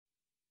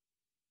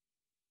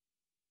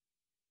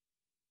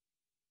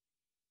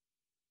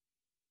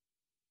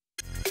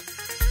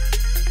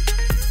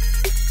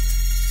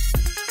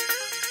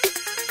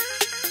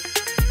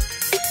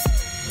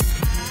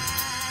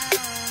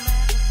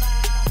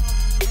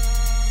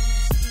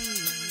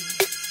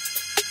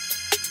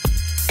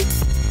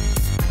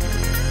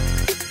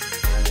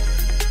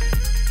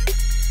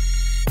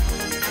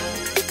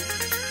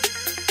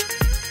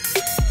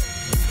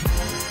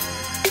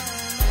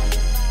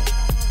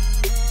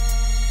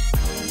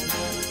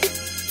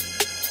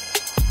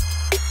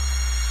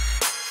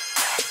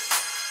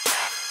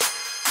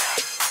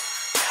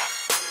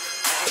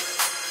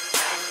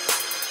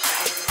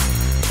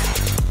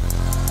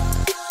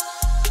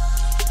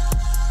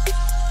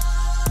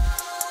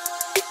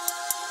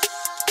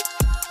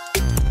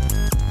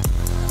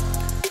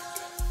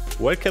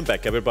Welcome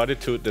back, everybody,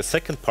 to the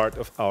second part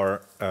of our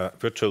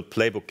virtual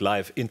Playbook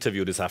Live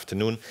interview this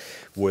afternoon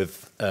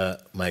with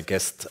my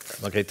guest,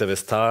 Margrethe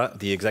Vestager,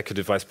 the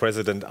Executive Vice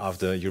President of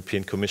the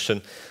European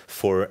Commission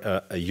for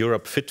a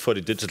Europe Fit for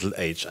the Digital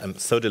Age. I'm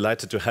so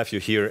delighted to have you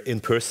here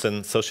in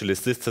person, socially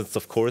distanced,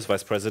 of course,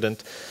 Vice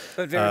President.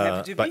 But very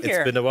happy to be here. But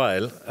it's been a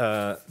while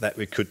that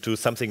we could do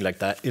something like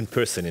that in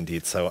person,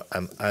 indeed, so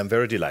I'm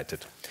very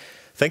delighted.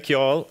 Thank you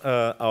all,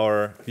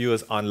 our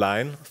viewers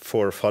online,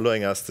 for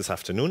following us this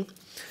afternoon.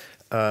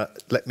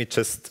 Let me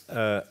just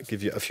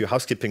give you a few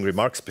housekeeping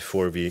remarks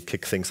before we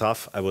kick things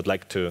off. I would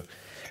like to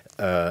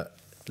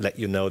let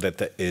you know that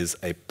there is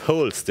a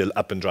poll still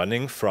up and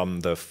running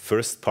from the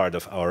first part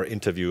of our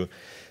interview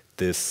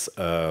this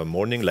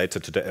morning,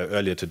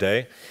 earlier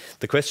today.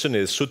 The question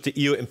is, should the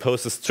EU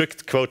impose a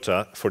strict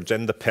quota for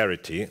gender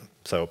parity,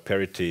 so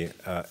parity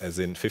as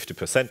in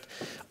 50%,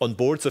 on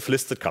boards of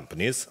listed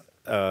companies?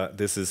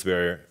 This is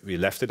where we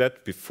left it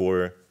at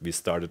before we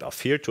started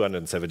off here.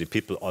 270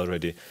 people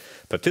already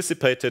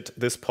participated.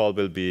 This poll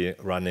will be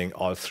running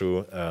all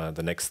through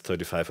the next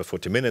 35 or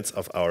 40 minutes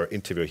of our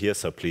interview here.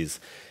 So please,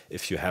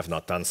 if you have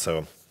not done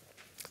so,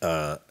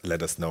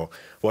 let us know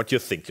what you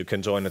think. You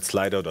can join at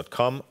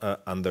slido.com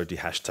under the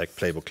hashtag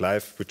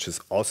 #PlaybookLive, which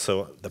is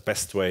also the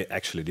best way,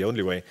 actually the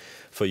only way,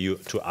 for you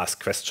to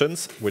ask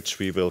questions, which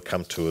we will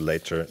come to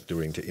later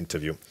during the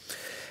interview.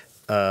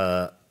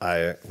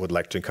 I would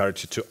like to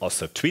encourage you to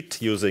also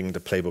tweet using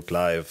the Playbook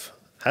Live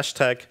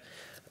hashtag.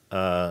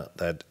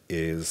 That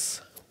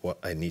is what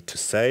I need to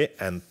say.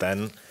 And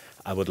then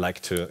I would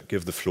like to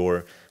give the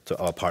floor to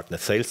our partner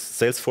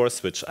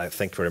Salesforce, which I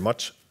thank very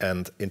much,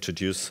 and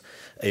introduce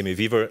Amy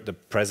Weaver, the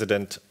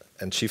President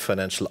and Chief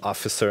Financial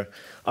Officer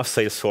of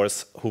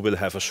Salesforce, who will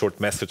have a short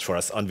message for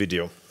us on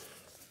video.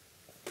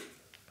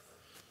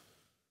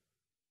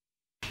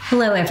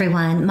 Hello,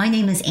 everyone. My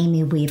name is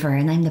Amy Weaver,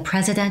 and I'm the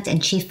President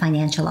and Chief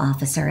Financial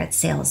Officer at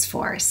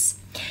Salesforce.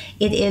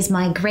 It is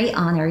my great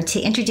honor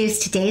to introduce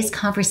today's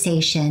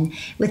conversation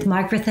with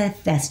Margrethe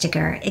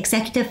Vestager,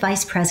 Executive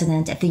Vice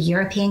President of the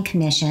European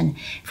Commission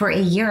for a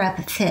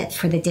Europe Fit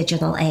for the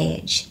Digital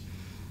Age.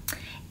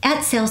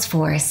 At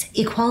Salesforce,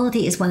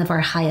 equality is one of our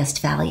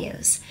highest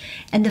values,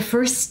 and the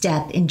first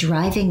step in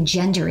driving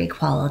gender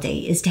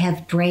equality is to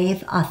have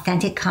brave,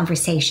 authentic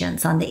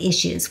conversations on the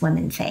issues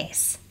women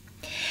face.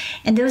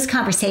 And those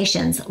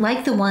conversations,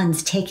 like the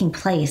ones taking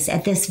place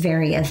at this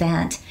very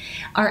event,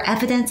 are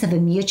evidence of a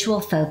mutual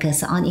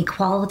focus on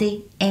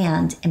equality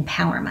and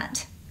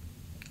empowerment.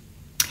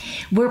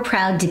 We're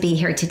proud to be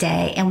here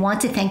today and want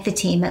to thank the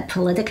team at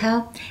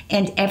POLITICO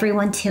and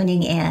everyone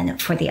tuning in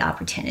for the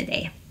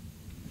opportunity.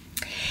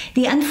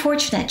 The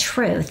unfortunate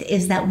truth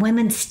is that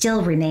women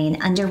still remain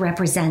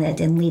underrepresented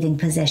in leading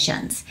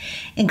positions,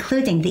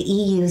 including the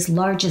EU's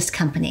largest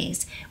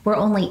companies, where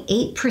only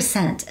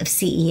 8% of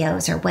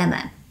CEOs are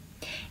women.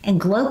 And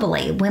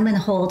globally, women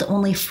hold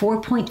only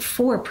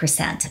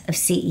 4.4% of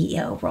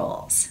CEO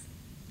roles.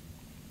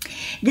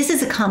 This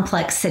is a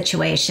complex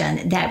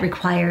situation that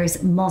requires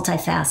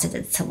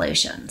multifaceted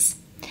solutions.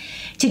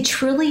 To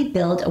truly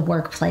build a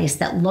workplace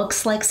that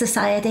looks like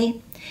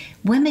society,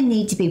 women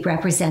need to be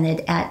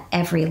represented at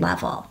every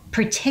level,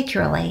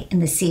 particularly in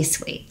the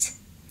C-suite.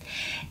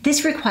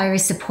 This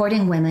requires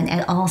supporting women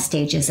at all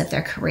stages of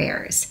their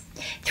careers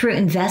through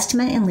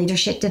investment in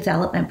leadership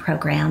development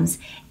programs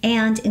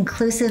and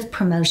inclusive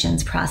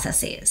promotions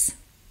processes.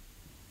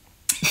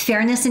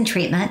 Fairness in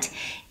treatment,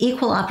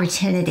 equal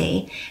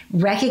opportunity,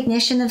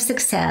 recognition of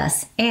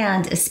success,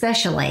 and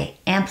especially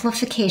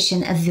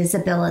amplification of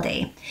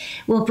visibility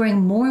will bring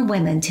more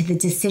women to the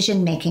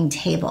decision-making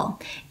table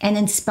and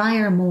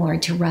inspire more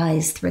to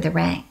rise through the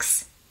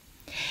ranks.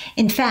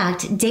 In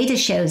fact, data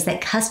shows that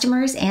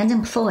customers and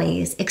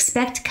employees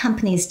expect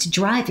companies to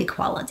drive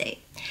equality,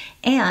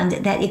 and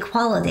that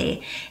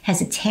equality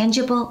has a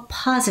tangible,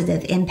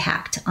 positive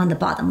impact on the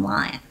bottom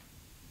line.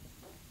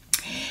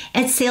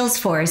 At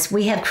Salesforce,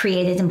 we have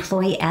created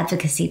employee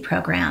advocacy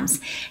programs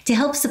to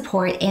help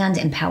support and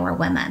empower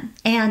women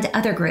and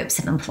other groups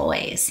of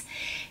employees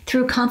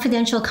through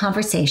confidential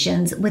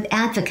conversations with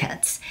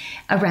advocates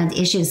around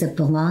issues of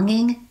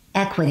belonging,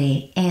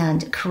 equity,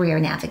 and career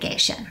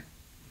navigation.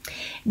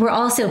 We're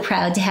also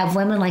proud to have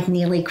women like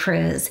Neelie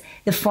Kroes,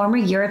 the former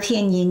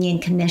European Union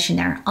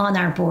Commissioner, on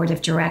our board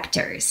of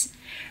directors.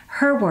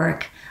 Her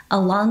work,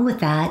 along with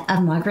that of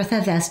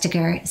Margrethe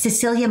Vestager,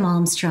 Cecilia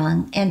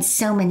Malmström, and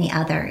so many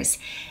others,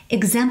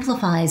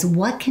 exemplifies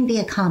what can be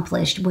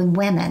accomplished when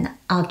women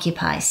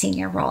occupy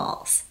senior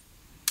roles.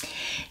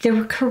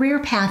 The career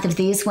path of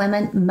these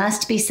women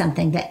must be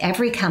something that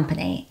every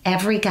company,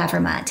 every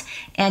government,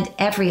 and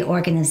every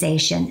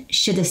organization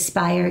should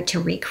aspire to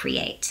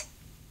recreate.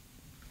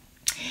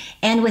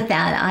 And with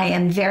that, I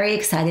am very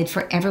excited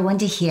for everyone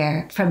to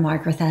hear from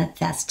Margrethe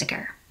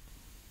Vestager.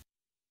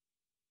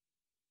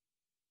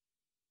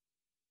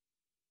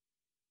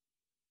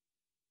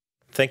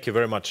 Thank you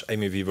very much,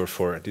 Amy Weaver,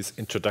 for these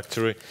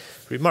introductory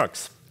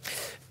remarks.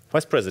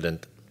 Vice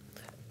President,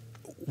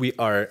 we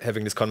are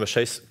having this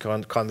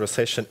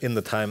conversation in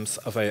the times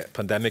of a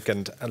pandemic,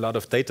 and a lot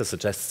of data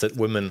suggests that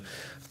women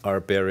are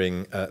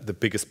bearing the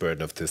biggest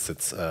burden of this.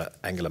 It's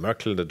Angela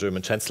Merkel, the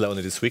German Chancellor,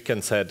 only this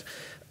weekend said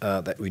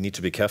that we need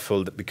to be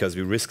careful because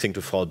we're risking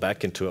to fall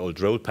back into old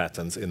role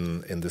patterns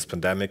in this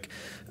pandemic.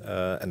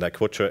 And I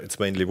quote her, it's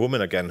mainly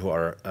women again who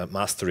are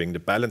mastering the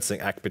balancing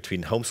act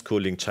between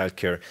homeschooling,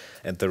 childcare,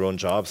 and their own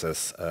jobs,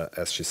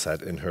 as she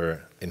said in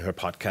her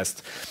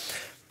podcast.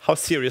 How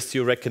serious do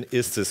you reckon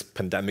is this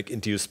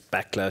pandemic-induced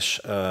backlash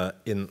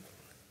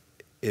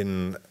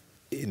in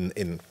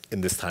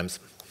these times?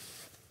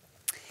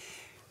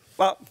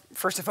 Well,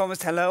 first and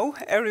foremost, hello,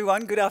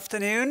 everyone. Good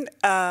afternoon.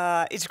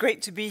 It's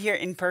great to be here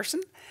in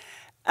person.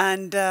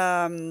 And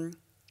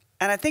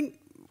I think,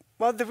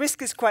 well, the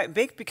risk is quite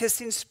big because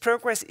since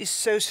progress is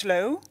so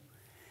slow,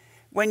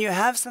 when you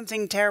have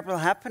something terrible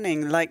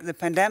happening like the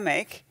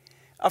pandemic,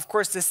 of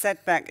course, the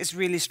setback is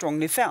really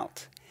strongly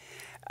felt.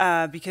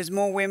 Because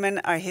more women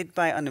are hit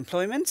by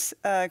unemployment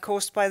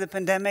caused by the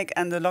pandemic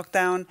and the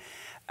lockdown.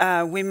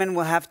 Women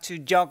will have to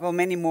juggle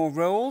many more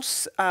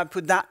roles,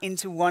 put that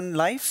into one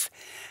life.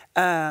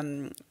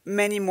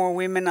 Many more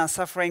women are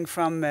suffering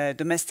from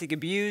domestic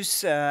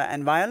abuse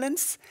and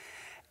violence.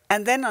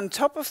 And then on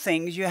top of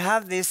things, you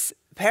have this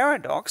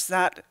paradox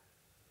that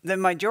the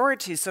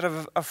majority sort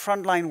of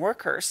frontline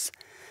workers,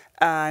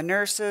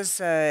 nurses,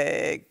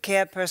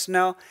 care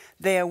personnel,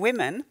 they are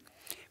women.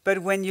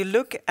 But when you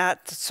look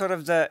at sort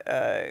of the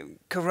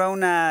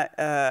corona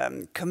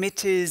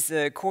committees,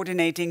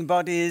 coordinating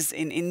bodies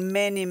in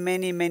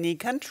many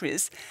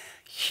countries,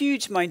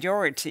 huge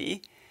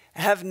majority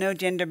have no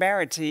gender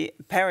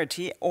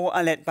parity or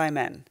are led by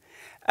men.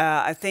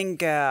 I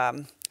think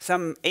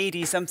some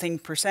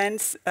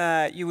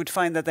 80-something%, you would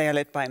find that they are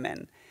led by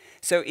men.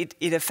 So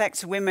it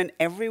affects women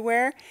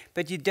everywhere,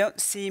 but you don't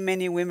see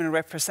many women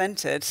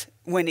represented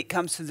when it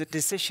comes to the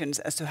decisions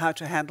as to how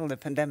to handle the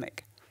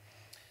pandemic.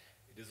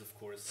 It is, of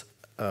course,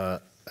 a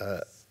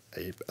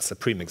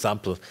supreme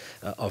example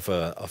of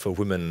a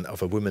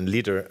woman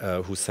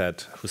leader who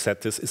said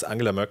this. Is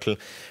Angela Merkel,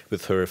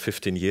 with her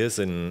 15 years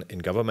in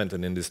government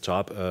and in this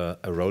job,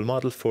 a role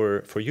model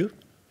for you?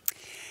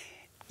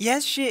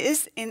 Yes, she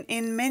is.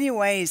 In many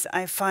ways,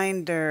 I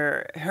find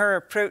her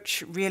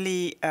approach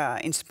really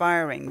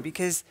inspiring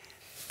because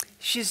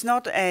she's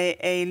not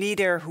a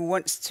leader who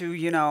wants to,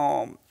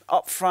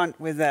 up front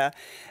with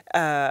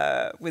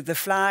the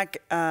flag.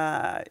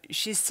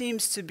 She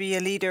seems to be a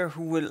leader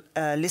who will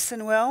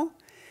listen well,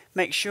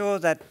 make sure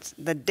that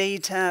the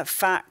data,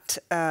 fact,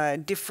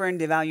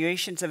 different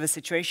evaluations of a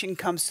situation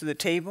comes to the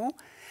table,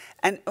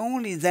 and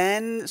only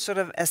then sort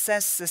of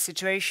assess the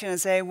situation and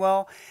say,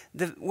 well,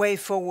 the way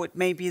forward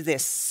may be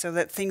this, so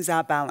that things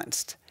are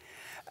balanced.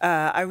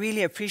 I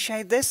really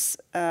appreciate this.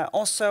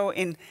 Also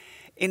in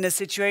a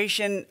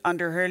situation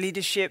under her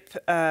leadership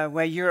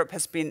where Europe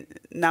has been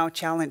now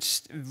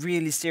challenged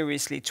really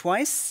seriously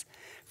twice,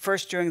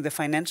 first during the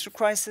financial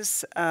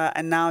crisis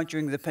and now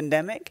during the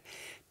pandemic,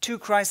 two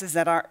crises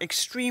that are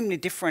extremely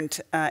different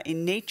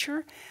in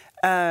nature.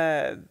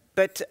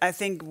 But I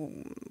think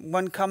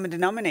one common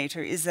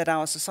denominator is that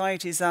our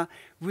societies are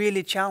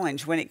really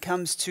challenged when it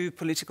comes to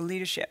political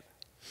leadership.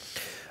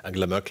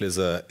 Angela Merkel is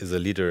a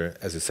leader,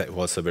 as you said, who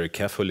also very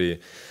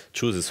carefully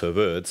chooses her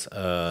words.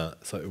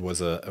 So it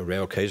was a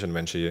rare occasion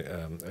when she,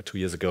 2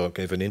 years ago,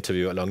 gave an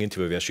interview, a long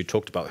interview, where she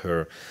talked about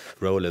her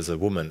role as a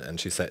woman. And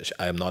she said,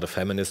 "I am not a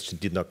feminist." She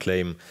did not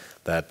claim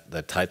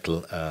that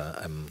title.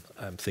 I'm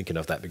thinking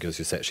of that because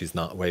you said she's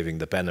not waving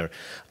the banner.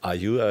 Do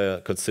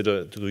you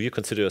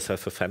consider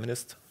yourself a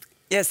feminist?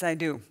 Yes, I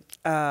do.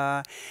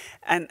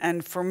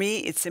 And for me,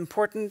 it's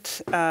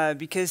important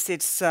because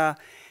it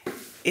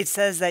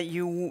says that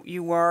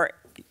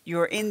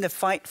you're in the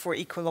fight for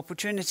equal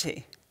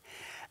opportunity.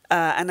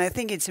 And I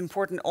think it's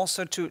important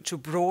also to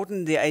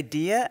broaden the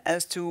idea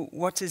as to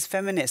what is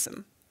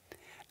feminism.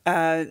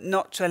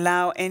 Not to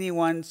allow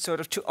anyone sort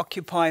of to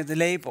occupy the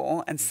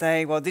label and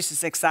say, well, this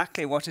is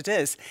exactly what it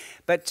is,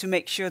 but to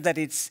make sure that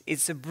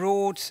it's a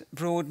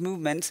broad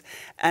movement,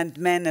 and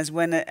men as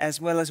well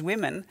as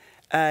women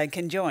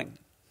can join.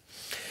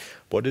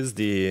 What is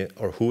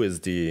who is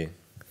the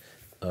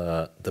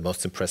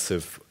most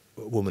impressive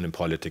woman in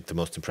politics, the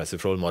most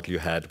impressive role model you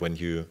had when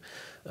you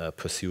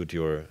pursued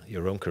your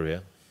own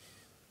career?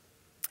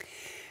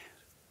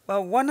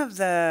 Well, one of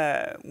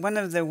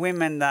the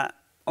women that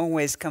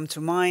always come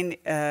to mind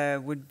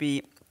would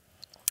be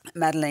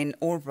Madeleine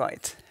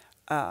Albright.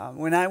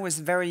 When I was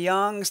very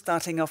young,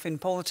 starting off in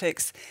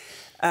politics,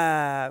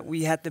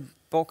 we had the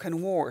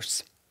Balkan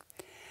Wars,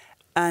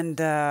 and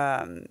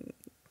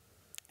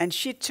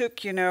she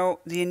took,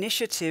 the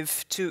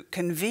initiative to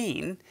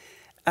convene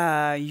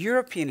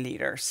European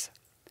leaders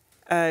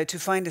to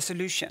find a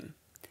solution,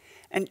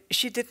 and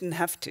she didn't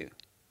have to.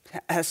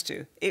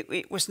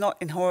 It was not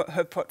in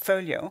her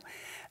portfolio.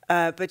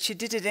 But she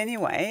did it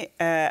anyway,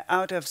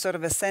 out of sort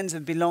of a sense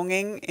of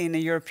belonging in a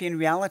European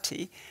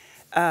reality.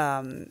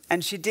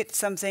 And she did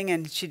something,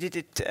 and she did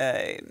it,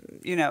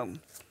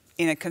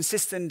 in a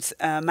consistent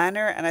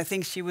manner, and I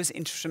think she was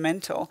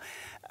instrumental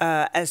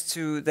as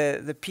to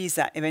the peace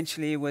that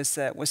eventually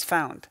was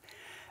found.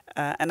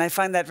 And I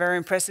find that very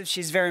impressive.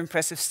 She's very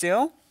impressive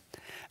still.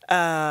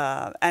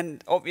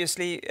 And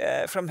obviously,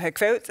 from her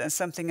quote, and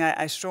something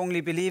I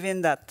strongly believe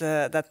in, that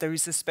there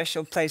is a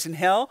special place in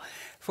hell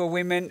for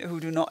women who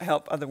do not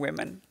help other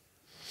women.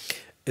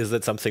 Is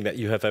that something that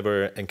you have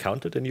ever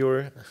encountered in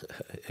your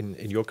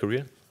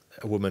career?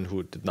 A woman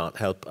who did not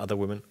help other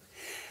women?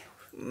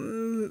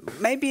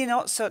 Maybe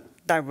not so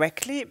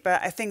directly,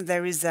 but I think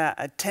there is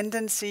a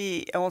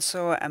tendency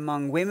also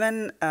among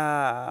women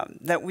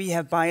that we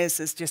have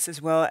biases just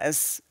as well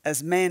as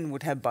men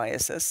would have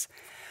biases.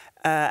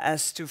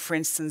 As to, for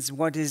instance,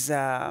 what is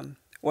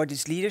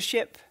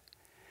leadership?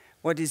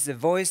 What is the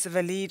voice of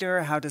a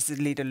leader? How does the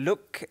leader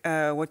look?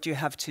 What do you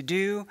have to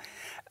do?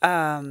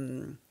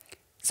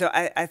 So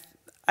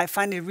I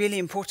find it really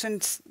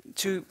important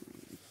to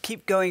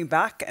keep going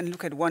back and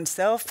look at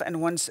oneself and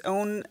one's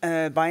own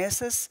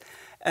biases.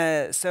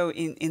 So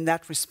in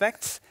that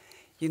respect,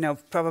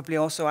 probably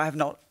also I have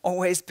not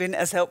always been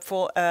as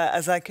helpful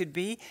as I could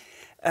be.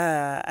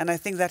 And I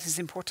think that is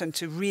important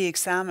to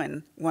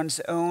re-examine one's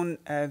own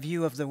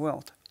view of the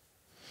world.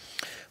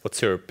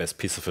 What's your best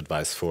piece of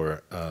advice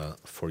for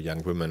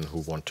young women who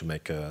want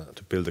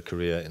to build a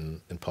career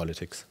in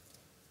politics?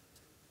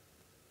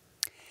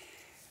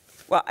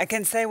 Well, I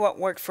can say what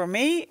worked for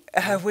me,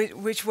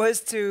 which was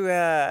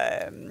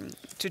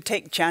to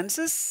take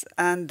chances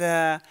and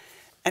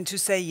to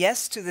say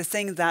yes to the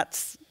thing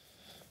that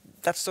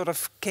sort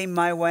of came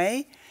my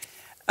way.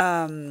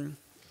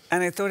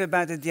 And I thought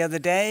about it the other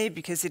day,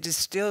 because it is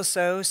still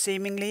so,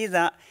 seemingly,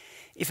 that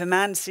if a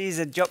man sees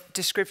a job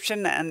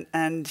description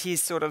and he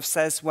sort of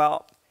says,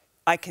 well,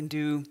 I can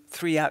do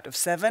 3 out of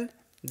 7,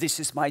 this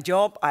is my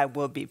job, I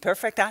will be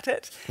perfect at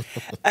it.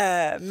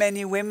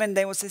 Many women,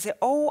 they will say,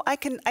 oh, I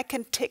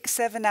can tick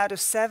 7 out of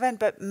 7,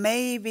 but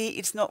maybe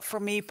it's not for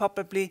me,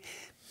 probably.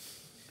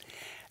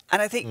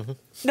 And I think,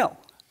 no.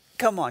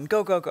 Come on,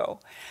 go, go, go.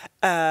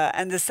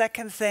 And the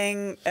second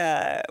thing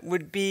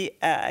would be,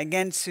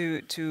 again,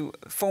 to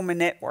form a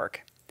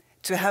network,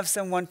 to have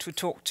someone to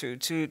talk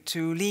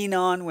to lean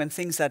on when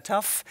things are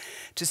tough,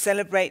 to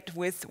celebrate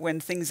with when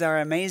things are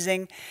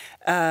amazing,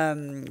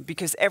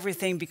 because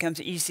everything becomes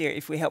easier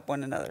if we help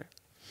one another.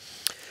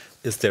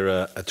 Is there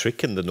a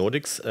trick in the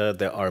Nordics?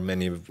 There are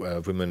many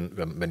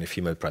many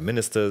female prime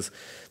ministers.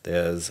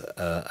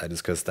 I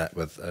discussed that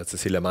with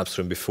Cecilia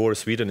Malmström before.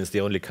 Sweden is the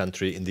only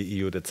country in the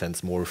EU that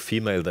sends more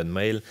female than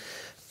male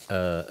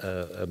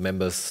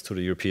members to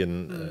the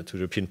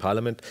European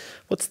Parliament.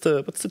 What's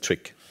the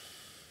trick?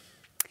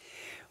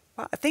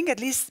 Well, I think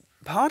at least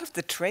part of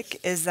the trick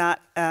is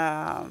that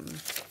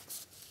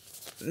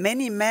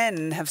many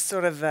men have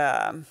sort of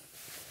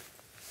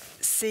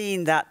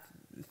seen that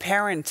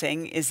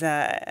parenting is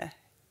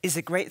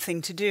a great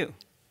thing to do.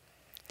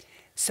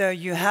 So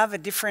you have a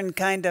different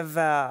kind of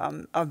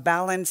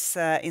balance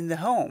in the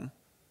home.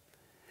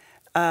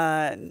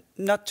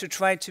 Not to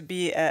try to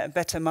be a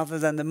better mother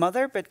than the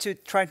mother, but to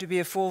try to be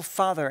a full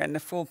father and a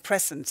full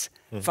present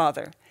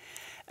father.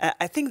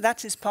 I think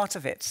that is part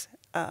of it,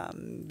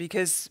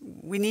 because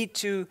we need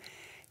to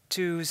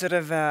sort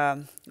of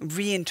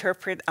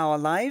reinterpret our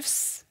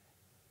lives.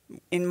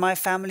 In my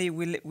family,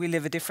 we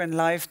live a different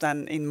life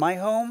than in my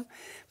home,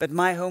 but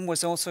my home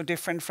was also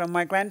different from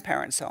my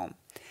grandparents' home.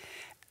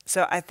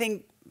 So I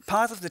think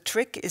part of the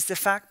trick is the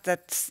fact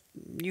that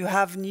you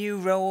have new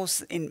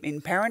roles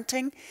in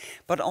parenting,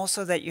 but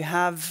also that you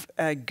have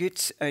good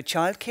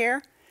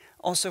childcare,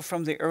 also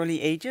from the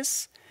early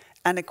ages,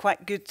 and a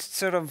quite good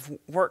sort of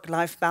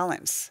work-life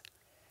balance.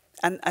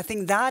 And I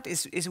think that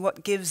is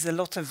what gives a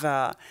lot of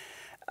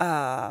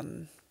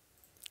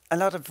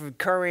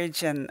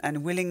courage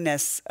and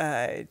willingness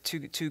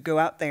to go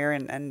out there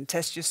and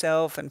test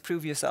yourself and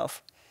prove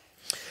yourself.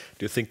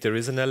 Do you think there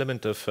is an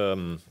element of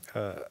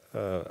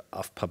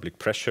public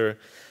pressure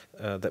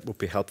that would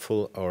be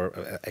helpful, or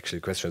actually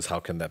the question is how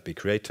can that be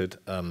created,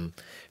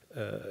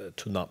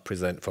 to not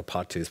present for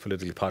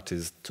political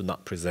parties, to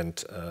not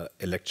present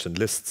election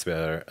lists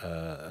where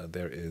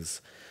there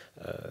is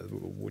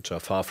which are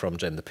far from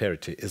gender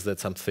parity? Is that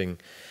something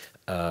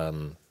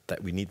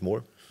that we need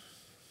more?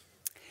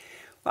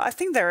 Well, I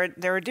think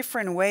there are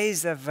different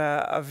ways of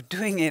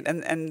doing it,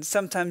 and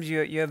sometimes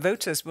your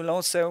voters will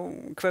also,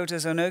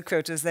 quotas or no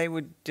quotas, they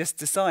would just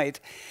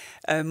decide.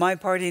 My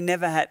party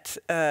never had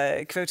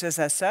quotas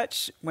as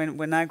such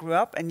when I grew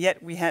up, and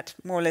yet we had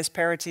more or less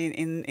parity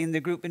in the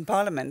group in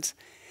Parliament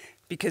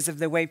because of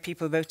the way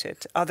people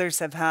voted. Others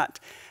have had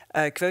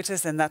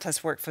quotas, and that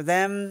has worked for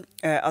them.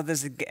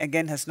 Others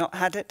again has not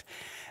had it.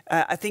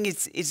 I think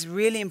it's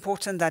really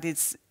important that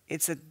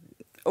it's an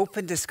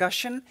open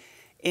discussion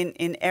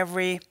in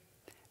every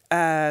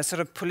sort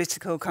of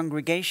political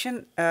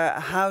congregation.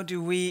 How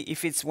do we,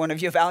 if it's one of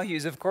your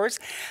values, of course,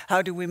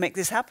 how do we make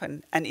this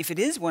happen? And if it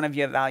is one of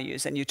your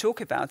values and you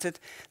talk about it,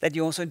 that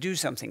you also do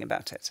something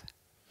about it.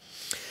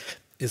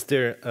 Is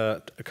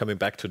there, coming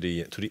back to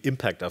the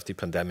impact of the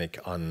pandemic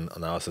on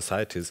our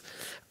societies,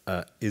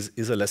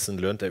 is a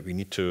lesson learned that we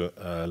need to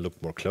look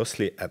more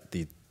closely at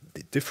the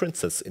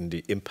differences in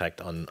the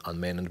impact on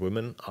men and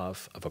women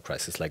of a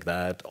crisis like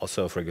that,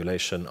 also of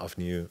regulation of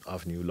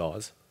new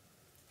laws?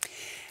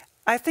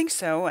 I think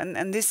so,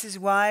 and this is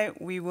why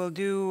we will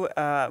do,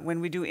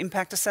 when we do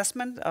impact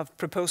assessment of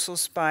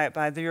proposals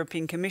by the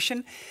European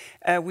Commission,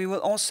 we will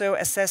also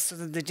assess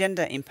the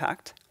gender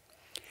impact.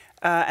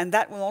 And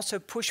that will also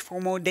push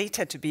for more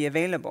data to be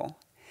available.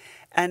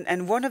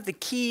 And one of the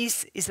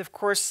keys is, of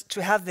course,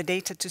 to have the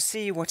data to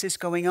see what is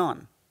going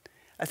on.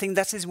 I think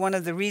that is one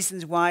of the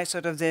reasons why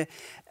sort of the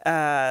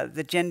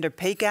gender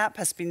pay gap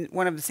has been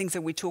one of the things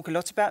that we talk a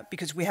lot about,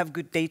 because we have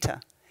good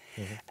data.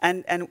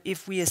 Mm-hmm. And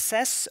if we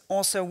assess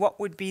also what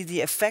would be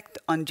the effect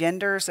on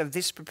genders of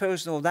this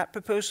proposal or that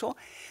proposal,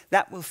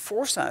 that will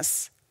force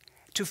us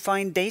to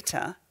find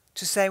data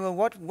to say, well,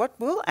 what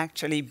will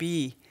actually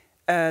be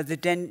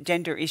the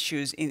gender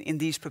issues in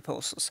these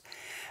proposals.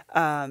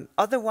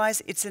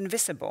 Otherwise, it's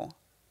invisible.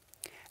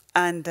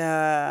 And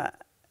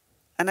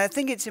I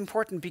think it's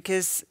important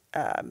because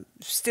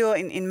still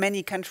in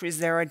many countries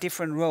there are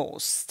different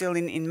roles. Still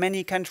in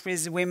many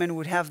countries women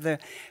would have the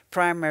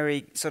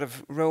primary sort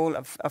of role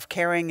of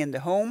caring in the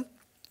home,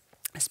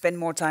 spend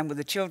more time with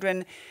the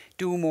children,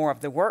 do more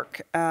of the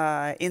work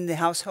in the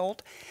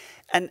household.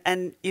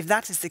 And if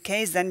that is the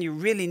case, then you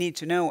really need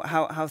to know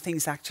how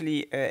things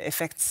actually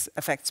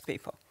affects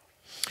people.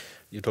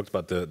 You talked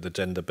about the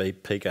gender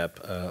pay gap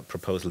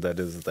proposal that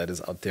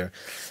is out there.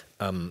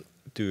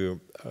 Do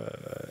you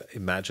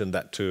imagine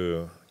that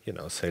to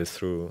sail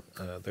through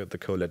the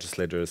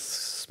co-legislators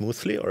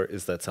smoothly, or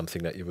is that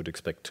something that you would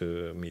expect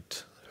to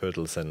meet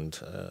hurdles and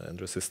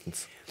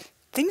resistance?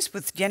 Things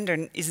with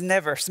gender is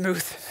never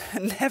smooth,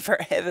 never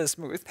ever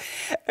smooth.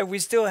 We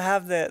still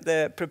have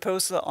the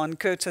proposal on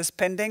quotas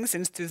pending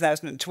since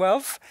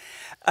 2012.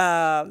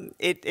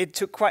 It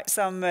took quite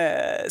some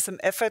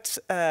effort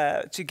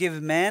to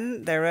give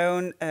men their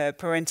own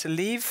parental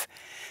leave.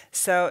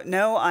 So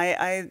no,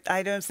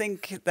 I don't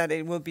think that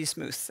it will be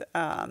smooth.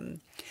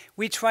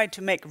 We tried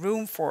to make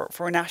room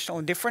for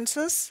national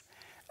differences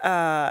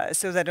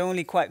so that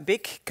only quite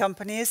big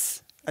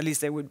companies, at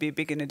least they would be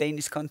big in a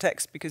Danish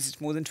context because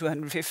it's more than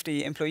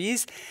 250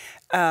 employees,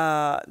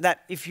 that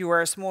if you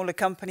are a smaller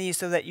company,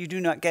 so that you do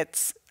not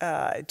get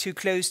too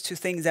close to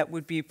things that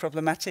would be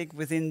problematic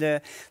within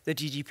the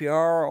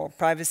GDPR or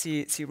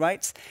privacy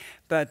rights.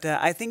 But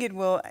I think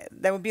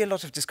there will be a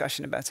lot of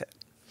discussion about it.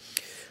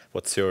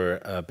 What's your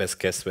best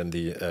guess when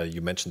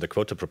you mentioned the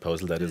quota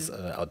proposal that is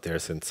out there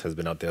has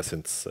been out there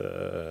since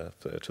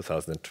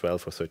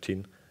 2012 or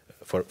 13?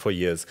 For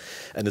years,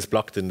 and is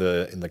blocked in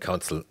the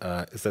council.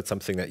 Is that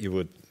something that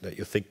you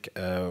think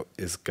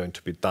is going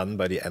to be done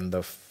by the end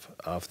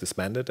of this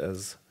mandate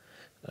of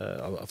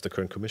the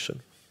current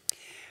commission?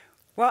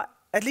 Well,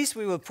 at least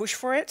we will push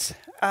for it,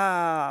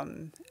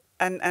 and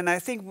I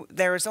think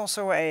there is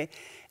also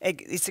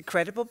it's a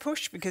credible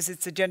push because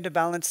it's a gender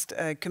balanced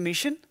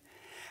commission,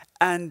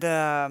 and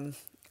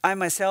I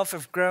myself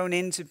have grown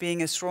into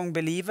being a strong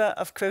believer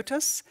of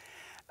quotas.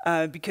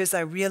 Because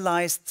I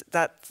realized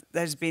that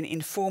there's been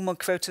informal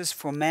quotas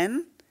for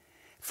men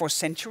for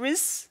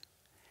centuries,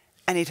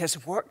 and it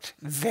has worked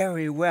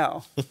very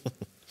well.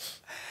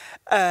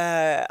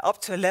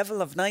 Up to a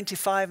level of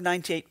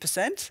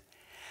 95–98%.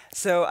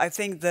 So I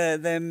think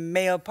the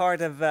male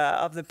part of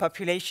the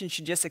population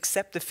should just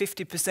accept the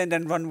 50%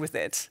 and run with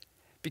it.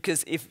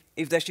 Because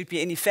if there should be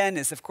any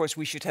fairness, of course,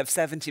 we should have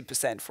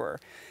 70% for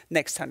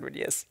next 100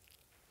 years.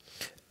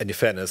 Any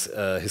fairness,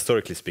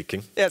 historically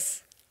speaking?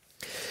 Yes.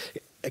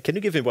 Can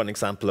you give me one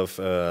example of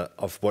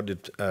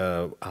what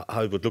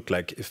how it would look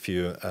like if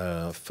you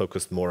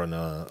focused more on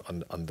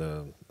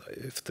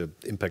if the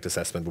impact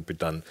assessment would be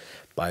done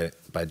by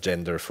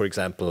gender, for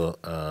example,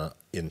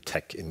 in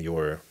tech in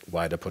your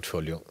wider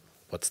portfolio?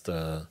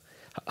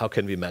 How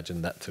can we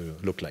imagine that to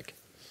look like?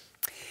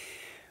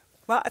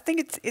 Well, I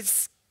think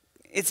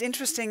it's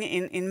interesting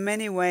in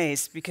many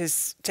ways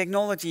because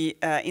technology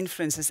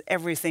influences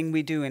everything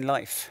we do in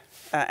life.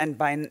 And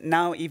by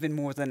now even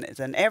more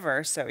than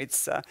ever. So it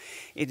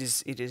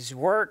is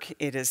work,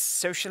 it is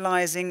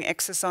socializing,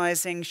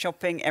 exercising,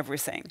 shopping,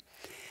 everything.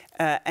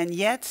 And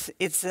yet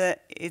it's a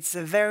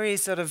very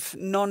sort of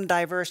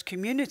non-diverse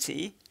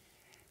community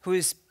who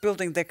is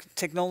building the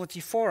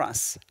technology for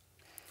us.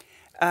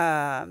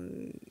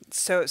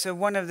 So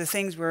one of the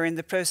things we're in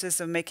the process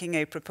of making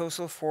a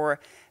proposal for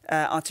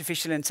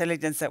artificial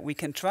intelligence that we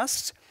can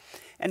trust.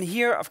 And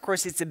here, of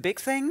course, it's a big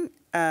thing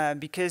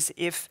because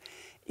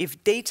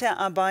if data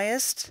are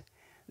biased,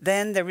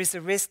 then there is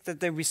a risk that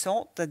the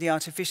result that the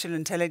artificial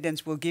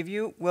intelligence will give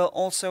you will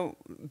also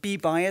be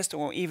biased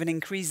or even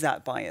increase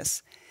that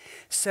bias.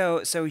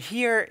 So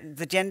here,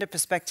 the gender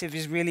perspective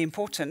is really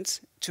important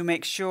to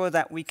make sure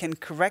that we can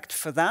correct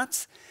for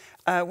that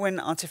when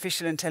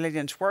artificial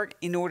intelligence works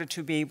in order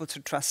to be able to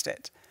trust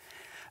it.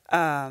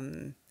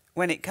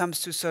 When it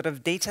comes to sort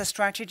of data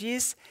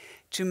strategies,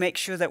 to make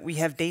sure that we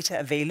have data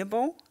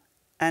available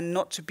and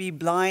not to be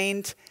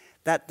blind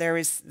that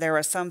there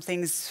are some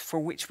things for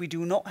which we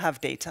do not have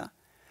data.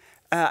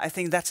 I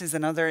think that is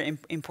another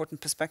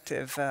important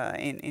perspective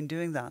in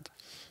doing that.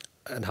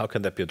 And how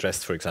can that be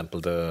addressed? For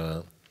example,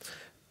 the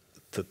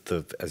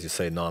as you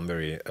say, now I'm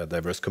very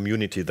diverse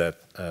community that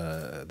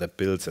that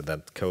builds and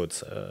that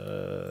codes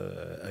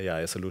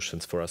AI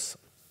solutions for us.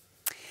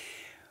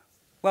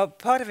 Well,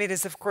 part of it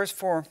is, of course,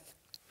 for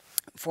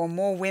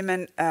more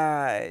women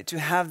to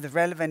have the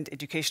relevant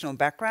educational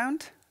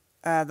background.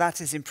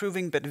 That is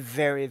improving, but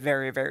very,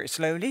 very, very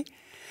slowly.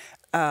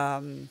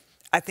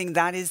 I think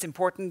that is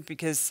important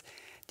because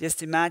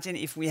just imagine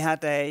if we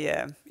had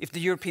if the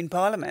European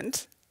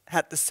Parliament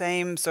had the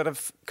same sort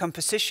of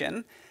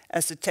composition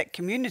as the tech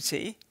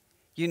community,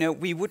 you know,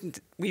 we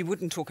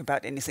wouldn't talk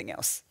about anything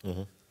else.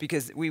 Mm-hmm.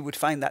 Because we would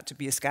find that to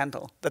be a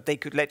scandal, that they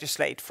could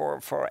legislate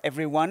for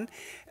everyone,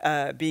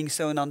 being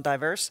so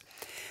non-diverse.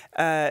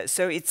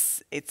 So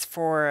it's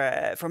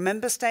for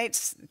member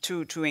states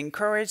to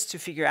encourage, to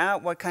figure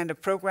out what kind of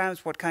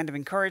programs, what kind of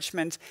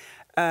encouragement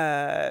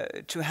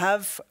to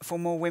have for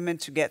more women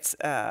to get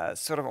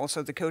sort of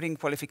also the coding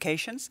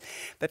qualifications,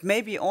 but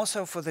maybe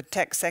also for the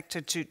tech sector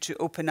to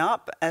open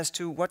up as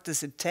to what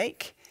does it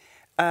take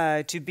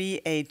to be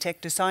a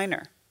tech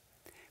designer.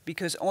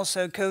 Because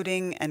also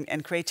coding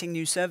and creating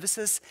new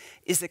services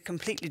is a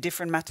completely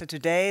different matter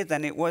today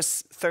than it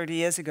was 30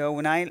 years ago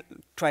when I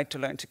tried to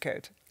learn to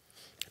code.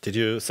 Did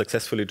you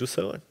successfully do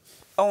so?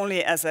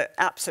 Only as an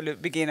absolute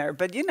beginner,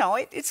 but you know,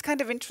 it's kind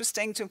of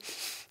interesting to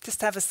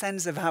just have a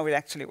sense of how it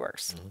actually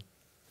works. Mm-hmm.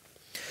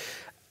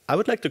 I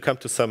would like to come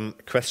to some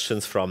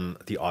questions from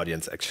the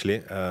audience, actually,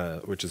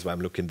 which is why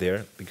I'm looking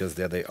there, because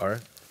there they are.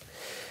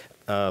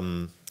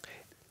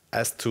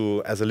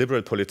 As a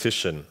liberal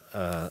politician,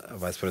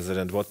 Vice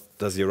President, what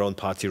does your own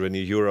party, Renew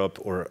Europe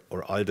or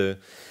ALDE,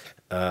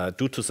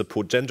 do to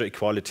support gender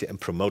equality and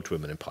promote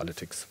women in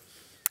politics?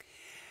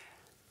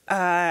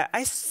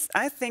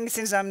 I think,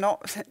 since I'm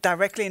not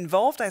directly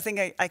involved, I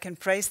think I can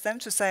praise them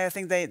to say I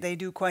think they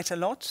do quite a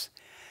lot.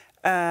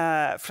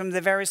 From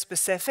the very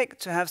specific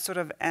to have sort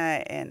of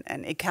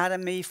an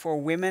academy for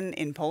women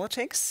in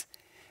politics.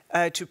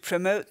 To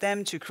promote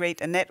them, to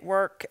create a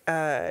network,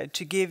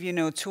 to give, you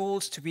know,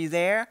 tools to be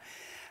there.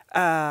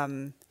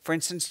 For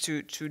instance,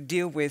 to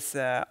deal with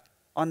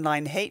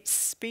online hate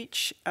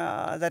speech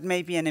that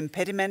may be an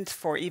impediment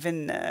for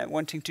even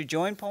wanting to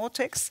join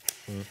politics.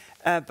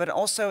 Mm. But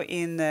also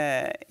in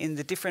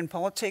the different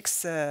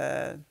politics,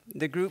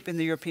 the group in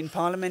the European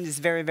Parliament is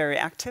very, very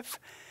active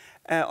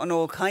on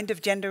all kinds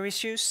of gender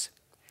issues.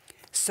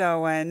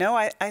 So no,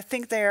 I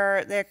think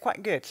they're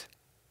quite good.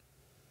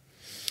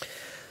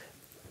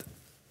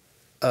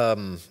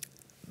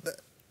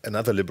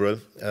 Another liberal,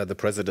 the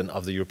president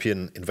of the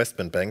European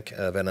Investment Bank,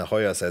 Werner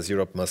Hoyer, says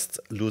Europe must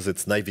lose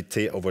its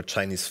naivete over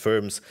Chinese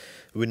firms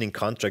winning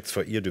contracts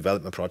for EU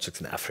development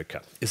projects in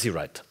Africa. Is he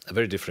right? A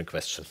very different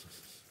question.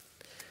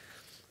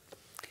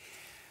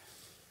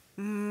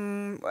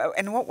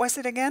 And what was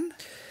it again?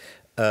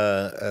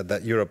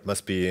 That Europe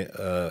must be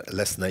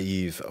less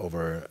naive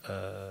over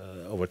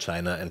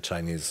China and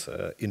Chinese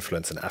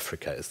influence in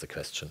Africa is the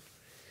question.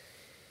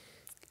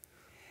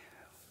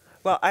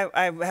 Well,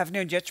 I have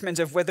no judgment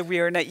of whether we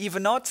are naive or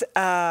not,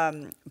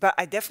 but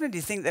I definitely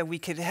think that we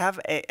could have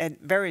a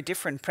very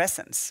different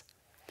presence.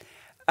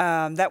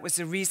 That was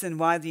the reason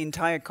why the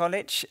entire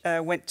college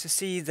went to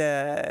see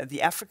the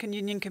African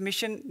Union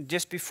Commission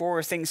just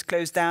before things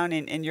closed down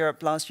in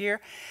Europe last year,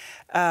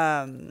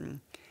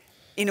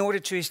 in order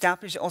to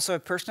establish also a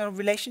personal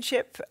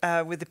relationship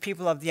with the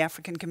people of the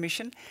African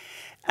Commission.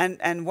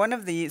 And one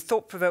of the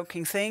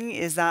thought-provoking thing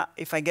is that,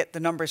 if I get the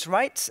numbers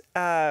right,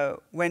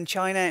 when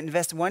China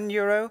invests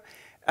 €1,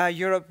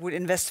 Europe would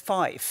invest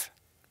 5.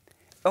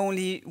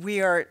 Only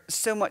we are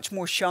so much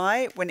more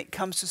shy when it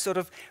comes to sort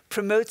of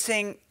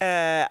promoting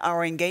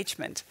our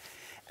engagement.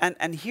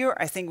 And here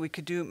I think we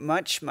could do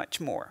much,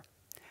 much more.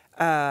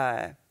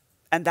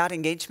 And that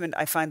engagement,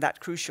 I find that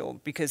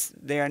crucial, because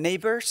they are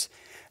neighbors.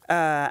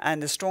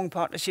 And a strong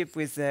partnership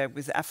with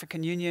the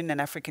African Union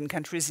and African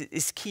countries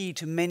is key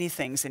to many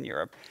things in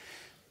Europe.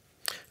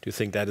 Do you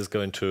think that is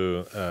going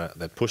to,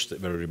 that push, the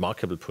very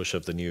remarkable push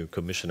of the new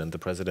Commission and the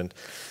President,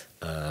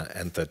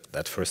 and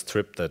that first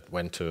trip that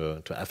went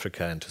to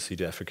Africa and to see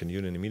the African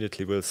Union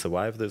immediately will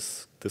survive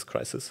this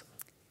crisis?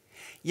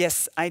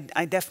 Yes,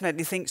 I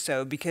definitely think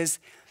so, because,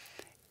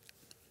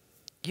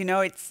 you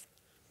know,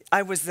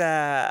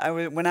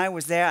 when I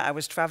was there, I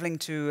was traveling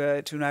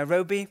to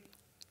Nairobi,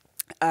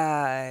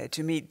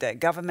 to meet the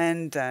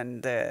government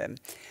and the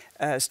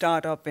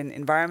startup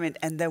environment,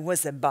 and there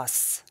was a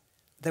buzz.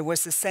 There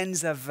was a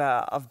sense of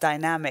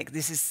dynamic.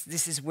 This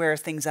is where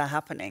things are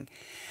happening,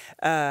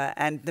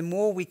 and the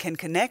more we can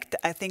connect,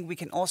 I think we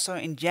can also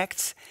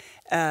inject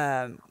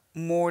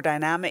more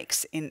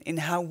dynamics in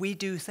how we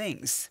do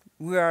things.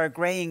 We are a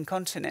graying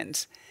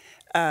continent.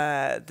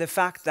 The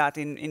fact that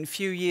in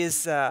few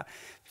years.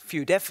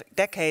 Few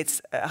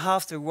decades,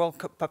 half the world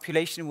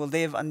population will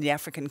live on the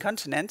African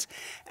continent,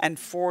 and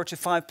 4 to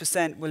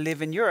 5% will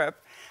live in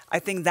Europe. I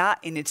think that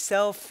in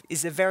itself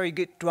is a very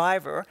good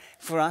driver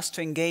for us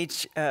to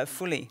engage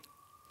fully.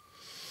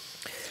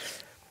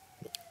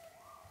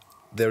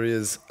 there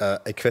is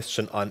a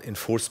question on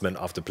enforcement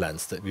of the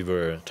plans that we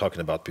were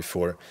talking about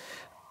before.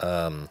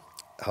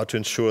 How to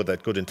ensure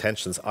that good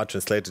intentions are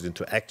translated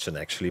into action,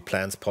 actually,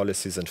 plans,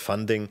 policies, and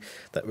funding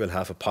that will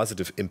have a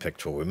positive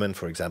impact for women,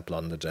 for example,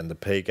 on the gender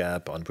pay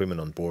gap, on women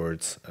on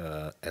boards,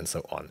 and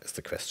so on, is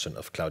the question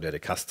of Claudia de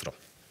Castro.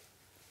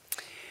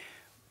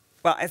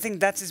 Well, I think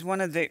that is one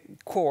of the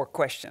core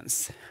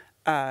questions,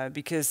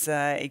 because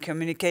a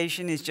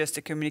communication is just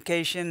a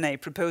communication, a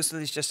proposal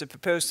is just a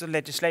proposal,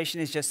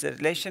 legislation is just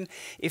legislation.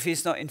 If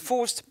it's not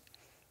enforced,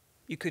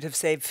 you could have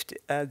saved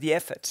the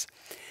efforts.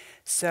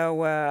 So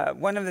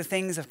one of the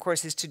things, of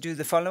course, is to do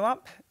the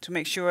follow-up, to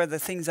make sure that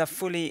things are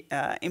fully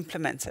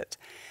implemented.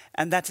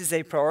 And that is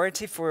a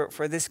priority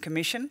for this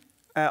commission,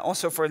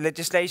 also for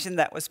legislation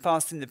that was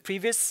passed in the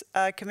previous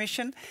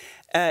commission,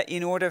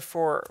 in order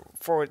for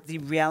the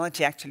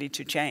reality actually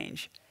to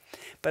change.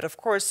 But of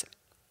course,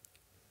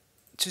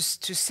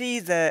 to see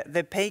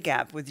the pay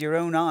gap with your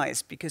own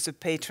eyes because of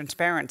pay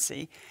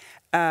transparency,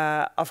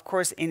 of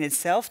course, in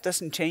itself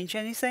doesn't change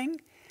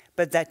anything.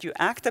 But that you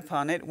act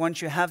upon it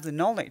once you have the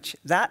knowledge,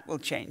 that will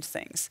change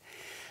things.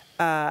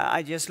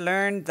 I just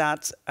learned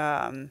that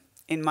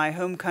in my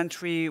home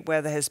country,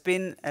 where there has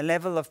been a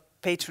level of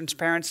pay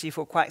transparency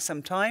for quite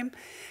some time,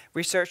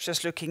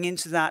 researchers looking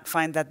into that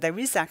find that there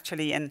is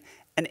actually an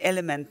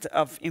element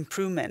of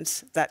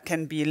improvements that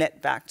can be led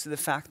back to the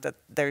fact that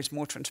there is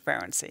more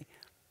transparency.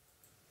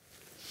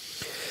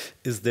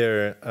 Is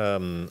there,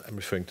 I'm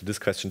referring to this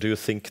question, do you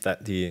think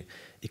that the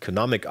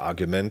economic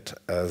argument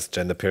as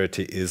gender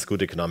parity is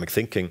good economic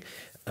thinking,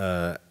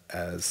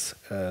 as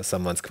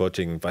someone's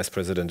quoting Vice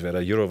President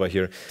Vera Jourova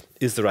here,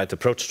 is the right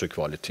approach to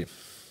equality?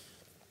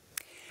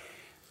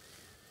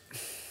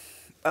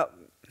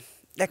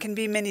 There can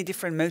be many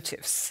different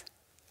motives.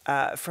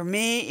 For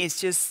me, it's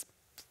just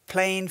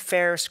plain,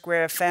 fair,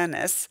 square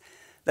fairness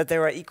that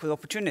there are equal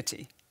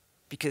opportunity,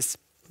 because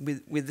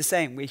we're the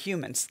same, we're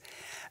humans.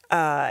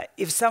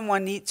 If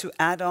someone needs to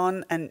add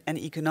on an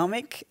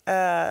economic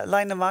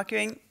line of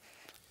arguing,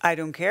 I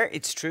don't care,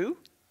 it's true.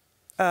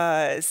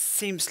 It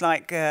seems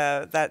like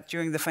that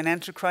during the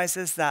financial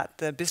crisis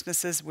that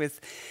businesses with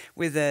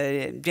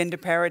gender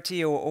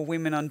parity or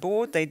women on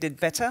board, they did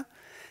better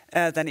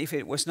than if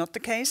it was not the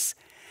case.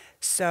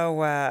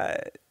 So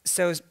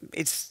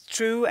it's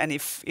true, and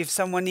if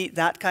someone needs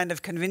that kind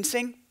of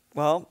convincing,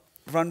 well,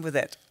 run with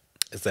it.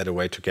 Is that a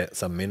way to get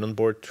some men on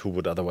board who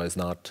would otherwise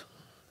not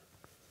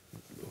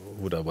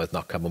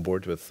come on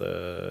board with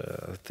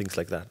things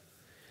like that?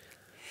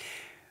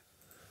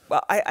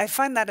 Well, I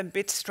find that a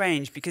bit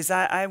strange, because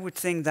I would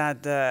think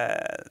that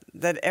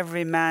that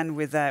every man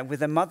with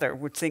a mother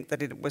would think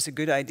that it was a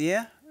good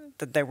idea,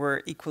 that there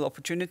were equal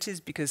opportunities,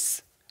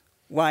 because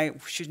why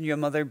shouldn't your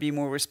mother be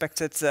more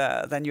respected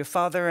than your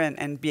father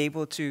and be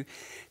able to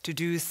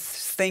do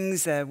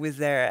things with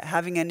their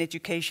having an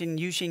education,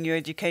 using your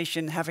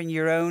education, having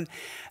your own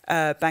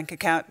bank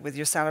account with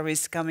your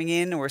salaries coming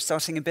in, or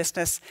starting a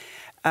business?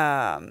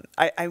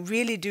 I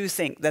really do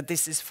think that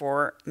this is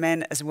for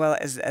men as well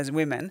as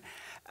women.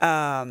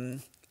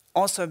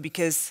 Also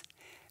because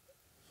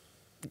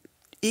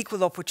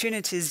equal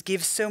opportunities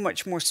give so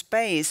much more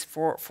space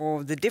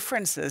for the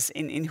differences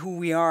in who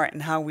we are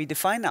and how we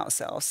define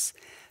ourselves.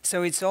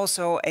 So it's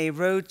also a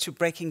road to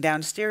breaking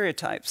down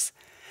stereotypes.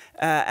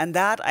 And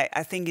that,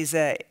 I think, is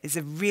a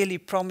really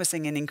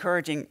promising and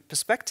encouraging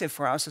perspective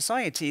for our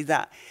society,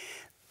 that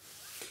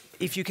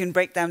if you can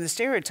break down the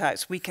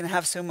stereotypes, we can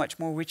have so much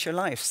more richer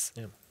lives.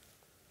 Yeah.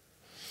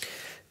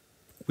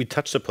 We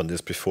touched upon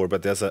this before,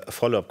 but there's a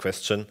follow-up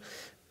question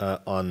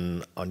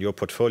on your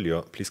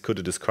portfolio. Please, could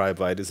you describe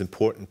why it is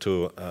important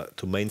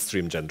to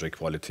mainstream gender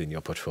equality in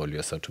your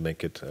portfolio, so to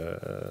make it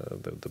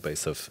the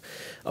base of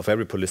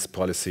every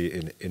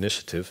policy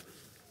initiative?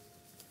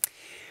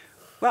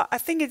 Well, I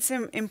think it's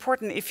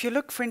important. If you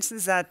look, for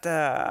instance, at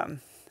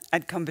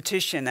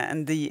competition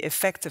and the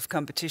effect of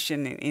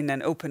competition in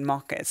an open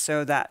market,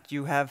 so that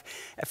you have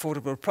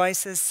affordable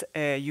prices,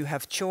 you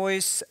have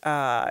choice,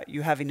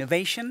 you have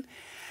innovation.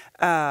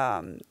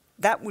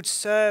 That would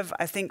serve,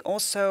 I think,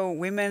 also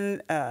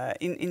women.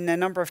 In a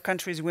number of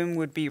countries, women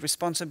would be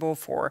responsible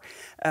for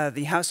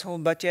the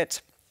household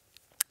budget,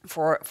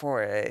 for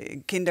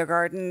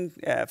kindergarten,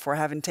 for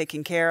having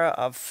taken care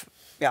of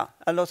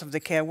a lot of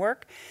the care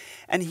work.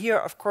 And here,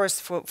 of course,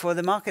 for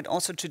the market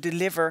also to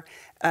deliver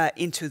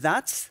into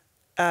that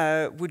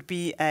would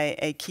be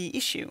a key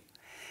issue.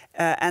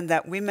 And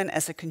that women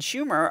as a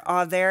consumer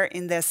are there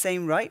in their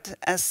same right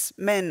as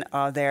men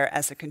are there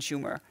as a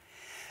consumer.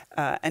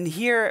 And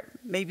here,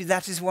 maybe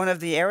that is one of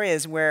the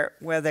areas where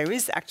there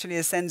is actually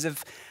a sense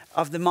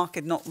of the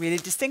market not really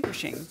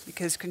distinguishing,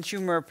 because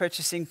consumer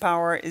purchasing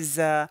power is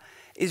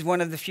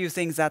one of the few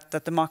things that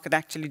the market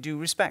actually do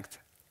respect.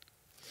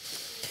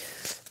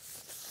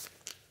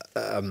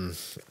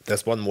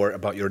 There's one more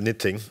about your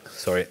knitting,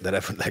 sorry, that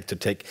I would like to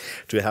take.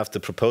 Do you have the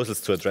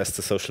proposals to address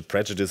the social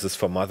prejudices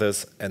for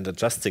mothers and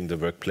adjusting the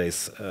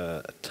workplace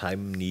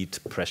time need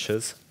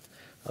pressures?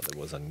 Oh, that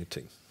was on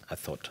knitting. I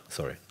thought,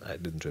 sorry, I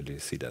didn't really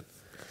see that.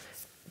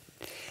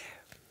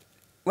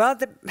 Well,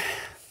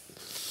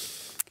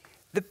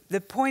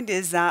 the point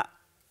is that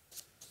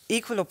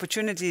equal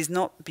opportunity is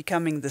not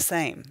becoming the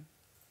same.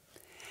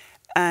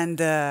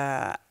 And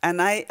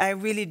I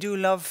really do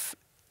love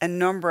a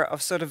number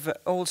of sort of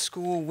old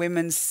school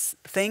women's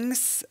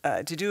things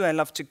to do. I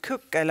love to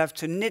cook, I love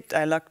to knit,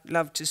 I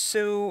love to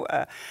sew,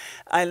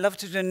 I love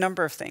to do a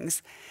number of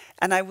things.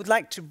 And I would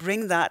like to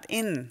bring that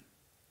in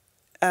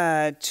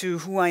to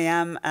who I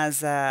am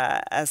as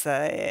a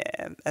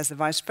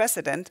vice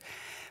president,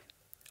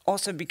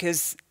 also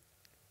because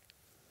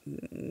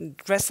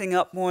dressing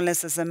up more or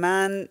less as a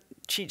man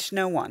cheats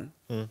no one.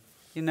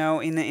 You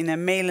know, in a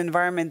male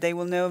environment, they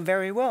will know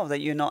very well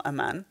that you're not a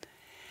man.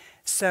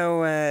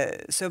 So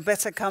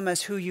better come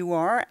as who you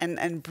are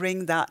and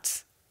bring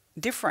that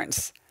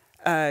difference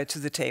to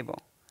the table.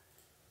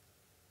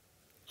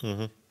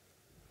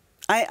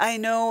 I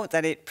know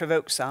that it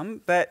provokes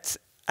some, but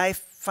I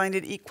find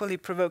it equally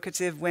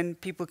provocative when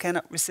people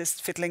cannot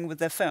resist fiddling with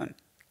their phone.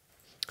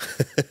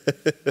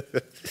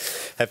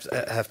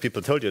 Have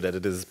people told you that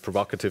it is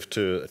provocative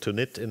to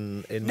knit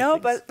in No,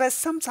 meetings? but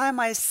sometimes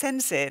I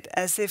sense it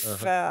as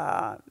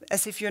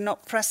if you're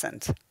not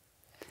present.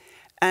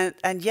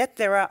 And yet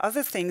there are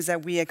other things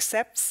that we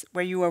accept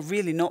where you are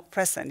really not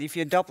present. If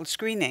you're double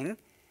screening,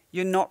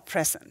 you're not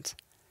present.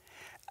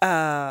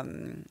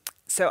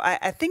 So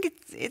I think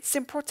it's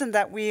important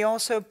that we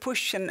also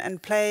push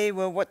and play,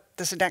 well, what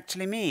does it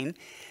actually mean?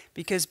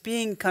 Because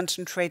being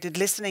concentrated,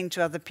 listening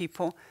to other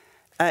people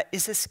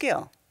is a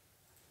skill.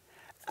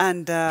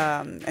 And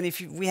if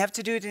we have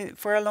to do it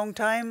for a long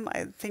time,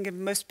 I think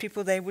most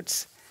people, they would,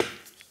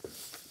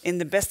 in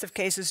the best of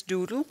cases,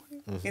 doodle.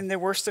 In the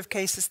worst of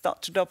cases,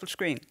 start to double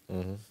screen.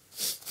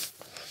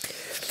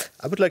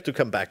 I would like to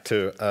come back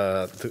to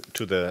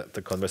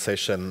the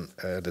conversation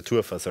the two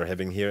of us are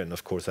having here, and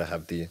of course I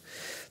have the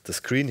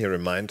screen here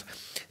in mind.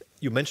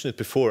 You mentioned it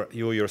before.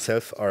 You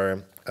yourself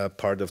are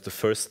part of the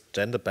first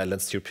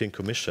gender-balanced European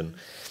Commission.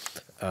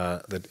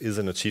 That is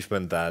an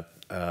achievement that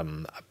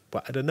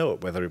I don't know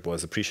whether it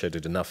was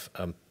appreciated enough.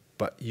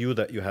 But you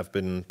have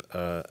been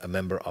a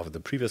member of the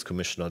previous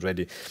Commission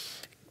already.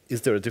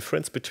 Is there a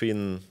difference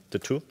between the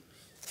two?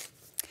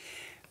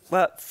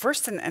 Well,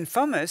 first and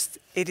foremost,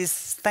 it is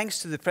thanks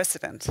to the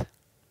President.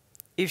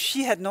 If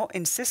she had not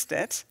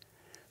insisted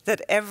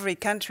that every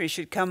country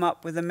should come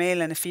up with a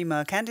male and a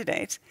female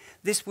candidate,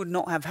 this would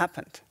not have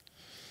happened.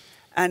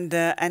 And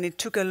it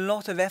took a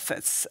lot of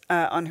efforts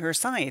on her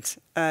side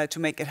to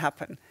make it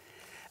happen.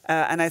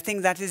 And I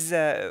think that is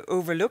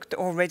overlooked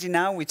already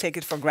now. We take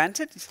it for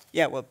granted.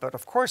 Yeah, well, but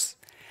of course.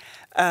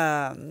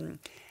 And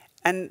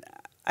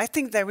I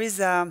think there is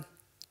a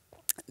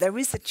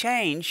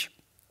change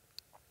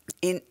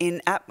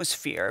in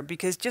atmosphere,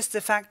 because just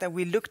the fact that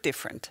we look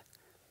different,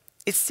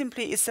 it's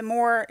a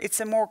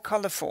more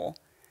colorful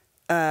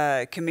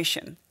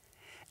commission,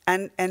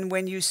 and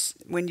when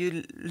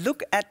you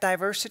look at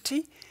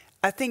diversity,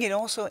 I think it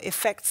also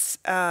affects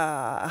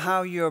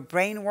how your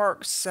brain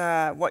works,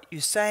 what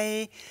you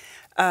say.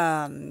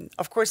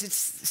 Of course,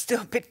 it's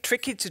still a bit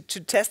tricky to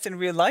test in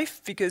real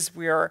life because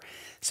we are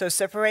so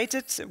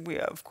separated.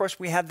 Of course,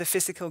 we have the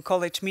physical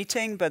college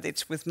meeting, but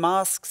it's with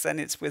masks and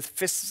it's with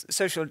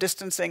social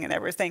distancing and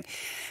everything.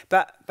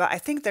 But I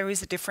think there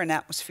is a different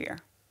atmosphere.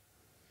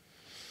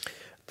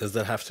 Does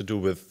that have to do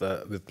with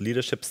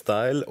leadership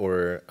style,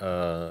 or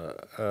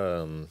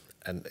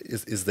and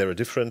is there a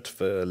different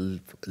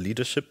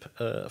leadership,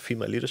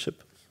 female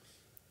leadership?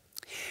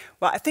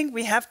 Well, I think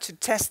we have to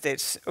test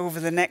it over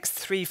the next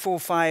 3, 4,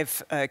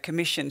 5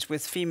 commissions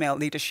with female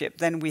leadership.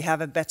 Then we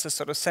have a better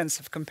sort of sense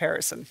of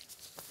comparison.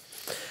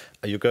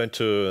 Are you going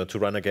to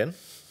run again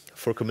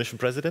for Commission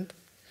President?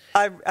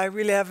 I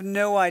really have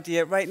no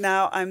idea. Right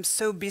now, I'm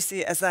so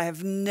busy as I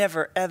have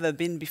never, ever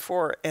been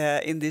before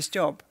in this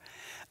job.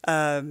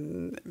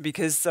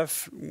 Because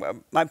of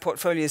my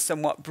portfolio is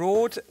somewhat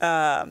broad,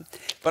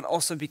 but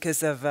also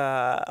because of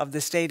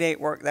the state aid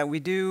work that we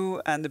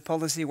do and the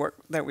policy work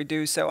that we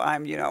do. So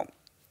I'm,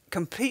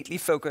 completely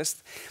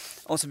focused.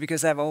 Also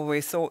because I've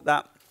always thought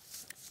that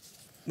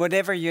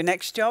whatever your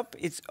next job,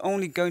 it's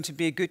only going to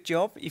be a good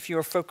job if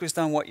you're focused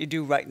on what you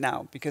do right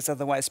now. Because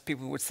otherwise,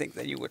 people would think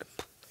that you would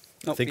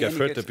not be any good. I think I've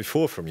heard that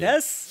before from you.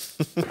 Yes,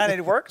 and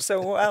it worked so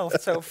well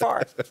so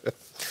far.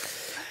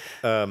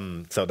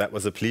 So that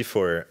was a plea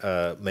for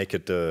make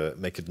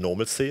it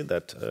normalcy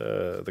that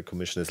the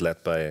Commission is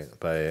led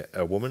by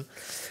a woman.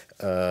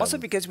 Also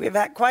because we've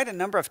had quite a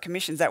number of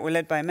commissions that were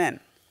led by men.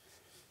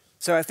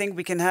 So I think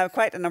we can have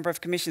quite a number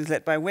of commissions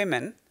led by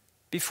women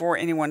before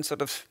anyone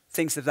sort of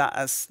thinks of that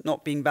as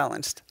not being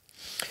balanced.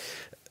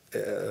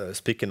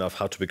 Speaking of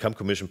how to become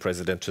Commission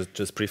President,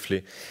 just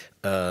briefly,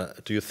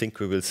 do you think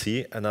we will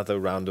see another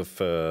round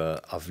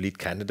of lead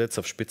candidates,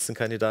 of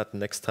Spitzenkandidaten,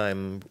 next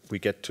time we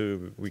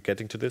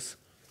getting to this?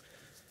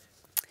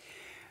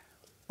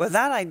 Well,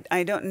 that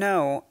I don't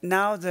know.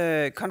 Now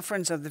the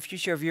Conference of the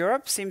Future of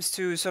Europe seems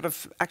to sort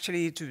of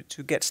actually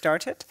to get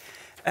started.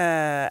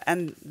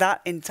 And that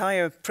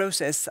entire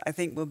process, I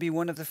think, will be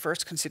one of the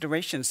first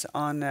considerations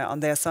on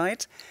their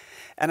side.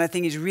 And I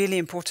think it's really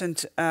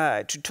important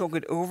to talk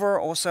it over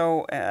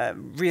also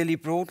really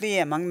broadly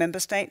among member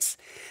states,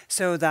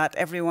 so that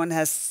everyone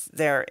has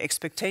their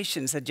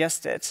expectations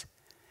adjusted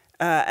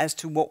as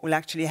to what will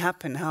actually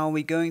happen. How are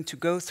we going to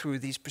go through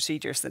these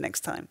procedures the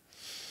next time?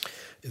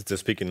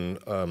 Just speaking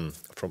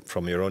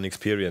from your own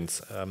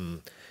experience,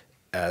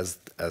 as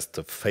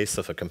the face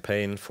of a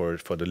campaign for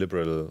the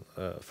liberal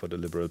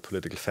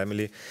political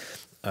family,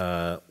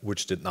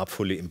 which did not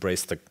fully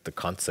embrace the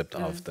concept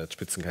of the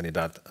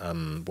Spitzenkandidat,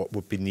 what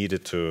would be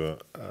needed to,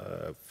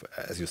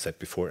 as you said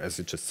before, as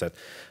you just said,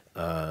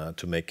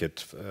 to make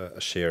it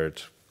a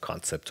shared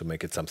concept, to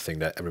make it something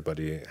that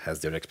everybody has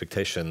their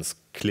expectations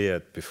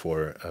cleared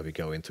before we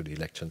go into the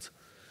elections?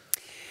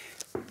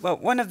 Well,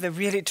 one of the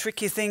really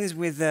tricky things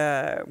with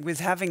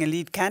having a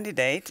lead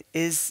candidate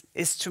is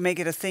to make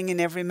it a thing in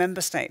every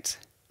member state,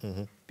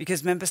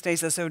 because member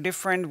states are so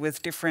different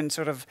with different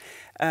sort of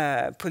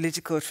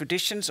political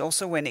traditions.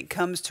 Also, when it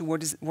comes to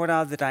what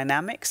are the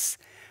dynamics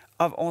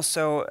of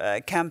also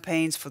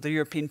campaigns for the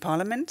European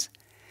Parliament.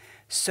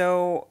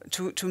 So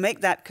to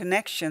make that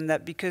connection,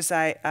 that because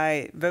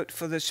I vote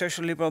for the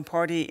Social Liberal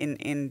Party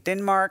in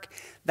Denmark,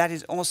 that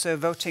is also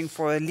voting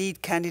for a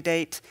lead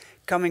candidate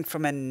coming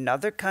from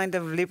another kind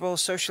of liberal,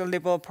 social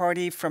liberal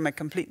party from a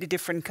completely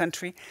different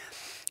country,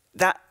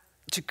 that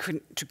to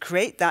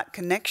create that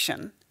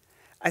connection,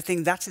 I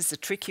think that is the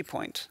tricky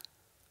point.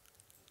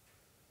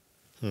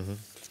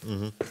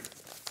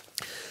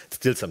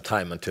 Still some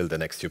time until the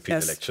next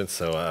European election.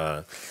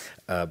 So,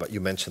 but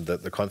you mentioned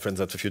the Conference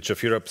of the Future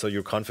of Europe. So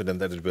you're confident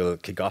that it will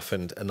kick off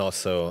and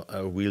also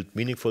wield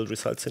meaningful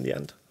results in the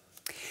end?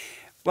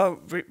 Well,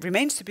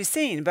 remains to be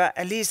seen. But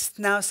at least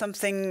now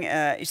something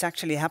is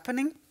actually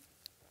happening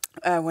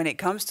when it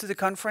comes to the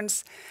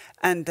conference,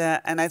 and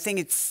I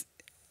think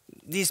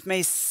these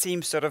may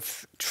seem sort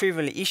of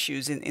trivial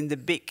issues in the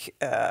big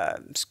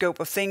scope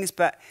of things,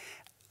 but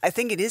I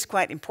think it is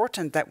quite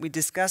important that we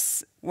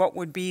discuss what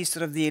would be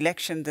sort of the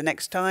election the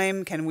next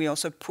time. Can we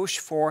also push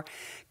for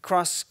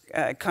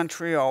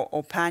cross-country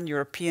or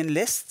pan-European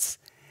lists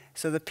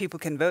so that people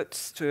can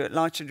vote to a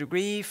larger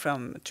degree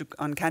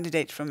on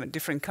candidates from a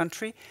different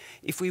country?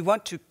 If we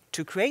want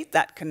to create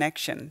that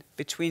connection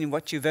between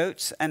what you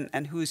vote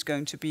and who is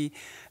going to be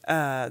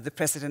the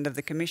president of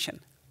the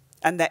Commission,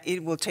 and that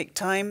it will take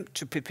time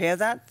to prepare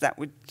that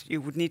you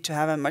would need to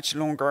have a much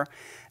longer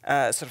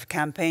sort of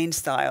campaign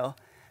style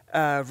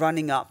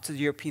running up to the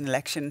European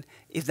election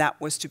if that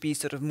was to be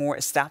sort of more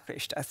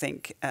established, I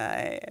think,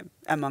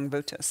 among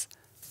voters.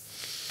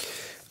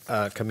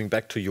 Coming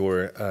back to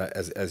your,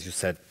 as you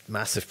said,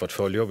 massive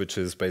portfolio, which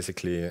is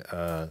basically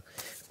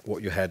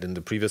what you had in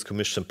the previous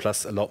Commission,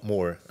 plus a lot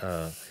more.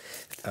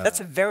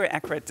 That's a very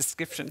accurate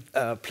description.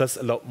 Plus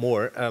a lot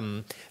more,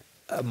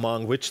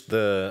 among which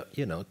the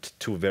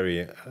two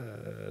very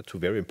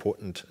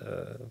important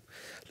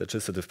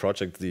legislative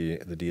projects, the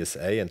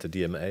DSA and the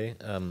DMA.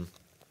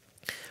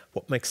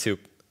 What makes you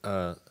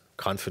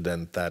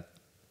confident that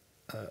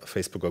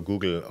Facebook or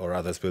Google or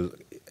others will,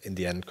 in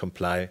the end,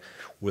 comply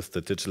with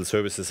the Digital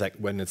Services Act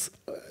when it's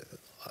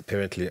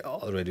apparently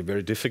already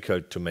very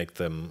difficult to make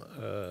them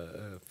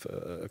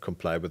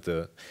comply with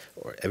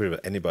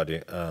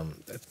anybody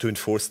to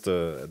enforce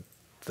the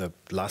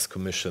last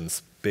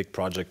Commission's big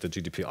project, the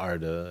GDPR,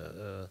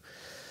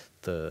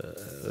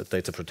 the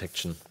data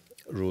protection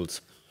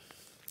rules?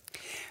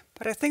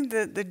 But I think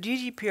the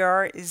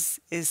GDPR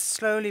is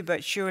slowly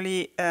but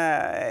surely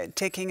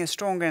taking a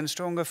stronger and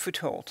stronger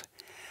foothold.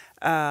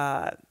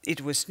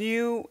 It was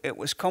new, it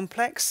was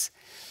complex,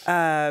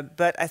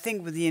 but I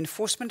think with the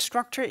enforcement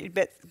structure,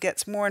 it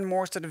gets more and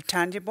more sort of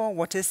tangible.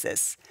 What is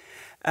this?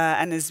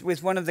 And as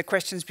with one of the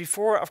questions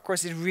before, of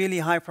course, it's really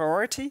high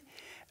priority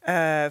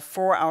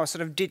for our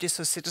sort of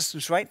digital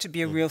citizens' right to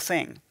be a real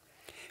thing.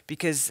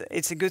 Because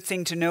it's a good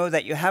thing to know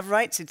that you have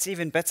rights. It's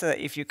even better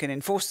if you can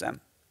enforce them.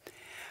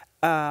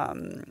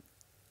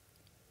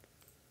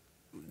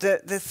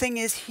 The thing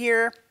is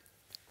here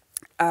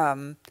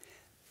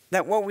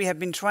that what we have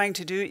been trying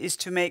to do is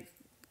to make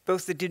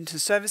both the Digital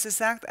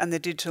Services Act and the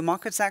Digital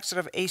Markets Act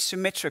sort of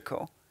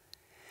asymmetrical,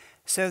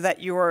 so that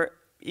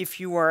if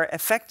you are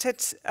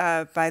affected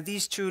by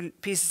these two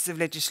pieces of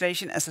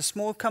legislation as a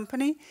small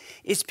company,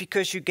 it's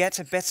because you get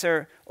a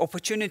better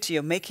opportunity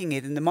of making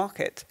it in the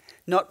market,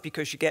 not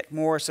because you get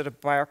more sort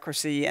of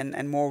bureaucracy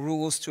and more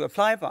rules to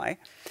apply by,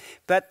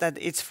 but that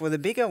it's for the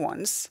bigger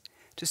ones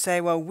to say,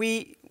 well,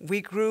 we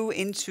grew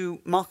into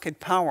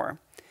market power,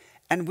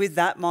 and with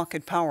that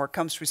market power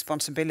comes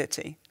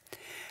responsibility.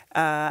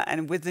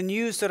 And with the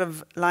new sort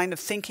of line of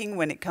thinking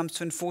when it comes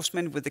to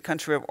enforcement with the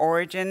country of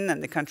origin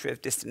and the country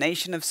of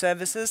destination of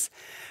services,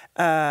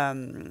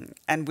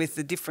 and with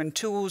the different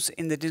tools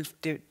in the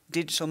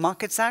Digital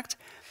Markets Act,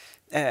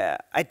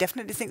 I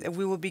definitely think that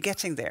we will be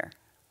getting there.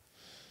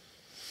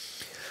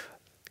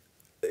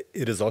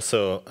 It is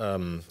also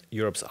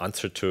Europe's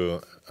answer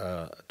to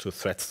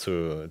threats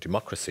to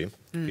democracy,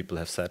 people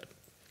have said.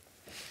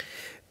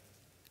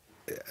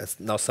 As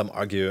now some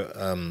argue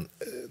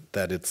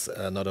that it's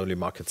not only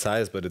market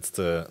size, but it's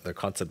the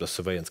concept of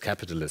surveillance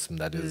capitalism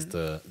that is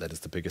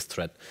the biggest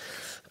threat.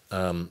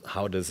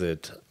 How does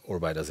it, or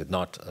why does it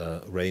not,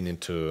 reign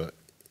into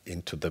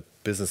the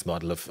business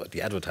model of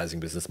the advertising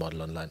business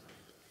model online?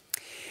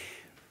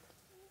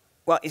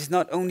 Well, it's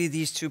not only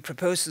these two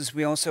proposals.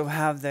 We also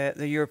have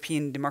the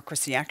European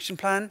Democracy Action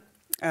Plan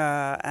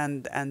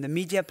and the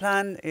Media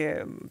Plan,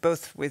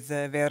 both with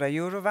Vera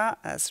Jourova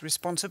as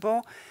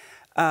responsible.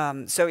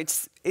 So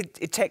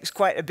it takes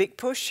quite a big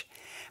push.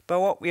 But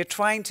what we are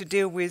trying to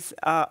deal with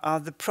are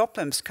the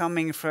problems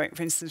coming, for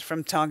instance,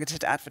 from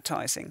targeted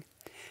advertising.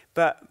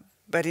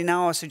 But in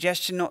our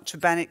suggestion, not to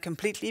ban it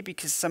completely,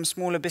 because some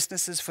smaller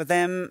businesses, for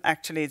them,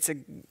 actually, it's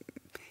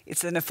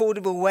an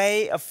affordable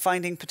way of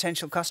finding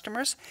potential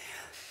customers.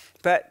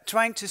 But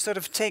trying to sort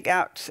of take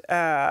out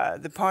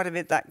the part of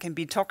it that can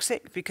be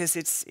toxic, because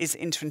it's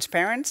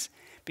intransparent,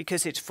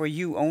 because it's for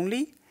you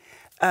only,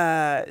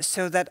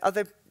 so that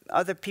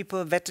other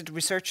people, vetted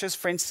researchers,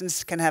 for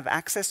instance, can have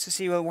access to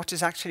see, well, what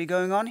is actually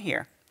going on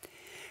here.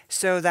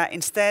 So that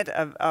instead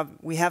of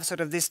we have sort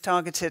of this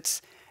targeted,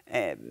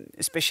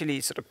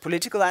 especially sort of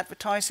political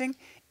advertising,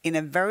 in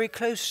a very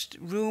closed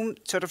room,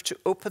 sort of to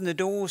open the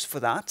doors for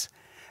that,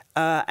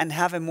 and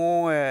have a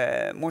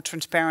more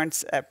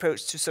transparent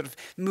approach to sort of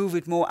move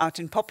it more out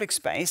in public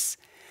space.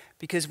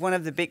 Because one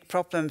of the big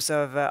problems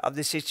of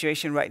the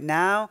situation right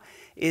now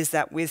is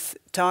that with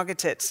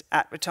targeted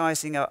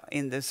advertising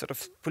in the sort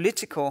of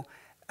political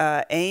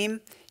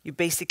aim, you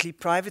basically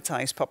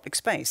privatize public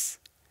space.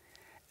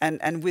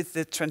 And with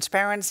the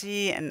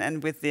transparency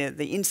and with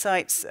the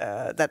insights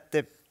that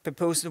the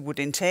proposal would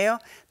entail,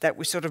 that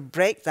we sort of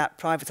break that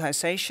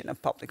privatization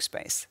of public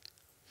space.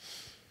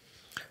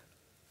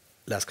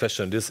 Last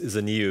question. This is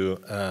an EU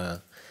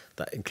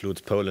that includes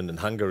Poland and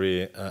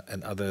Hungary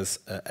and others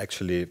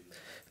actually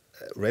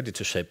ready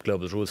to shape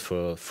global rules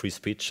for free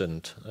speech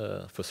and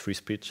for free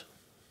speech.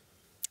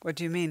 What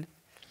do you mean?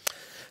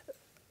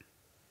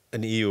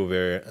 An EU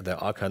where there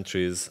are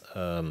countries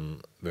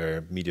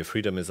where media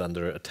freedom is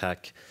under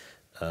attack,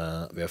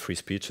 where free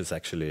speech is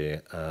actually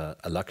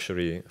a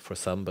luxury for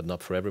some, but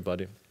not for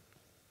everybody.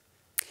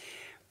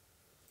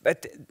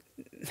 But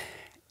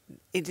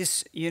it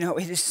is,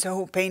 it is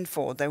so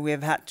painful that we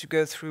have had to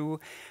go through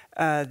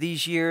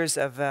these years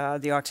of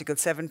the Article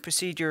 7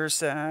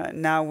 procedures.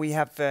 Now we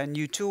have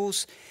new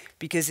tools,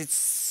 because it's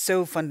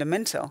so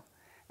fundamental.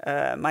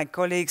 My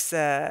colleagues,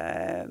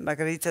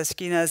 Margrethe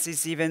Vestager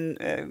is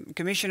even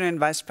Commissioner and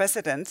Vice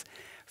President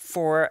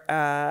for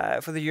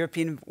the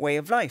European way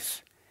of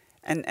life.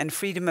 And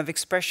freedom of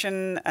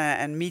expression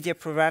and media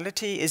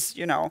plurality is,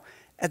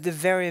 at the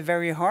very,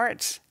 very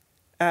heart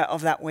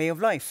of that way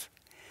of life.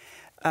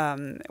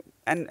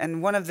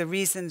 And one of the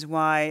reasons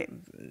why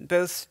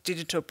both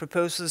digital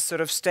proposals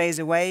sort of stays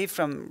away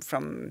from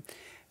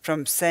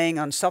saying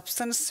on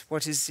substance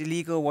what is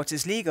illegal, what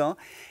is legal,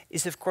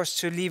 is of course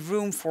to leave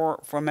room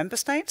for member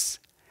states,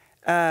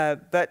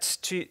 but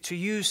to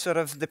use sort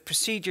of the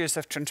procedures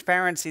of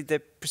transparency, the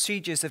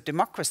procedures of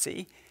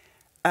democracy,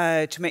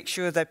 to make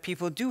sure that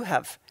people do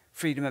have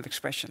freedom of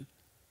expression.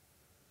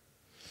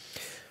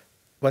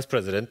 Vice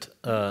President,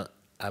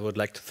 I would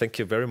like to thank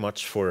you very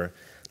much for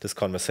this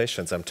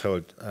conversation. I'm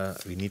told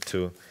we need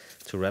to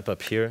wrap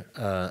up here.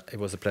 It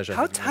was a pleasure.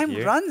 How time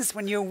runs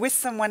when you're with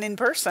someone in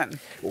person.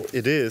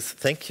 It is.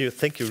 Thank you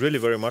really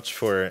very much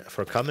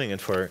for coming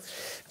and for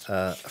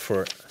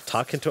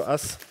talking to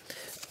us.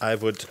 I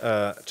would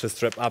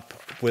just wrap up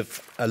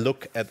with a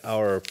look at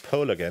our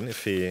poll again,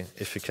 if we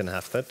can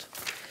have that.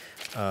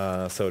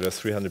 So there's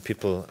 300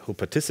 people who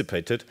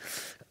participated.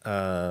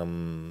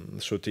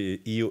 Should the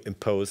EU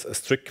impose a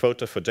strict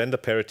quota for gender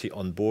parity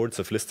on boards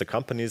of listed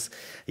companies?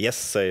 Yes,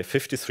 say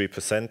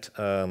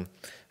 53%.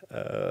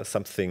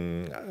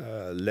 Something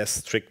less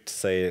strict,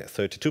 say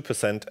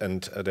 32%,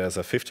 and there's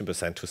a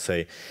 15% who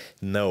say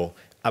no.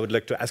 I would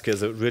like to ask you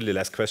as a really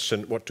last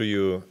question, what do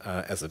you,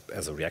 as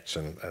a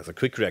reaction, as a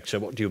quick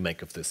reaction, what do you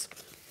make of this?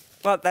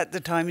 Well, that the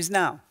time is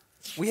now.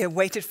 We have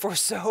waited for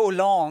so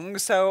long,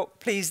 so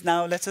please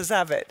now let us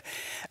have it.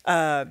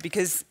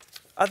 Because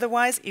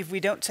otherwise, if we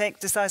don't take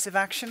decisive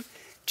action,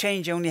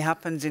 change only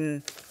happens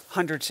in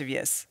hundreds of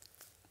years.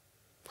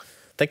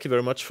 Thank you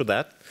very much for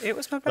that. It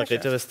was my pleasure.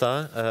 Margrethe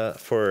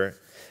Vestager,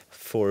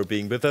 for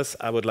being with us.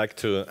 I would like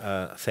to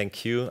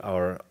thank you,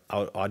 our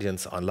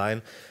audience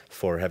online,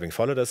 for having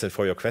followed us and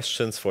for your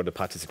questions, for the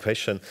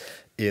participation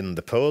in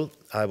the poll.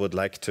 I would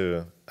like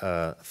to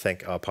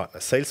thank our partner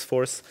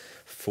Salesforce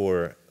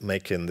for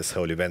making this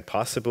whole event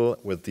possible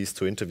with these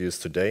two interviews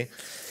today.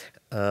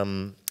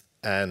 All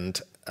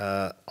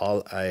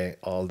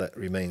that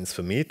remains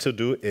for me to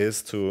do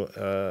is to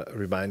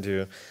remind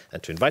you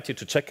and to invite you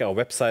to check our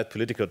website,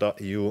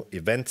 politico.eu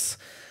events,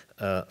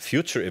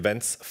 future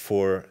events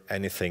for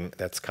anything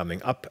that's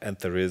coming up. And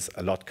there is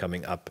a lot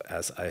coming up,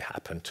 as I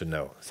happen to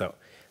know. So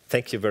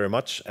thank you very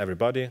much,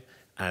 everybody,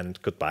 and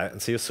goodbye,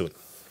 and see you soon.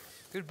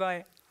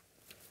 Goodbye.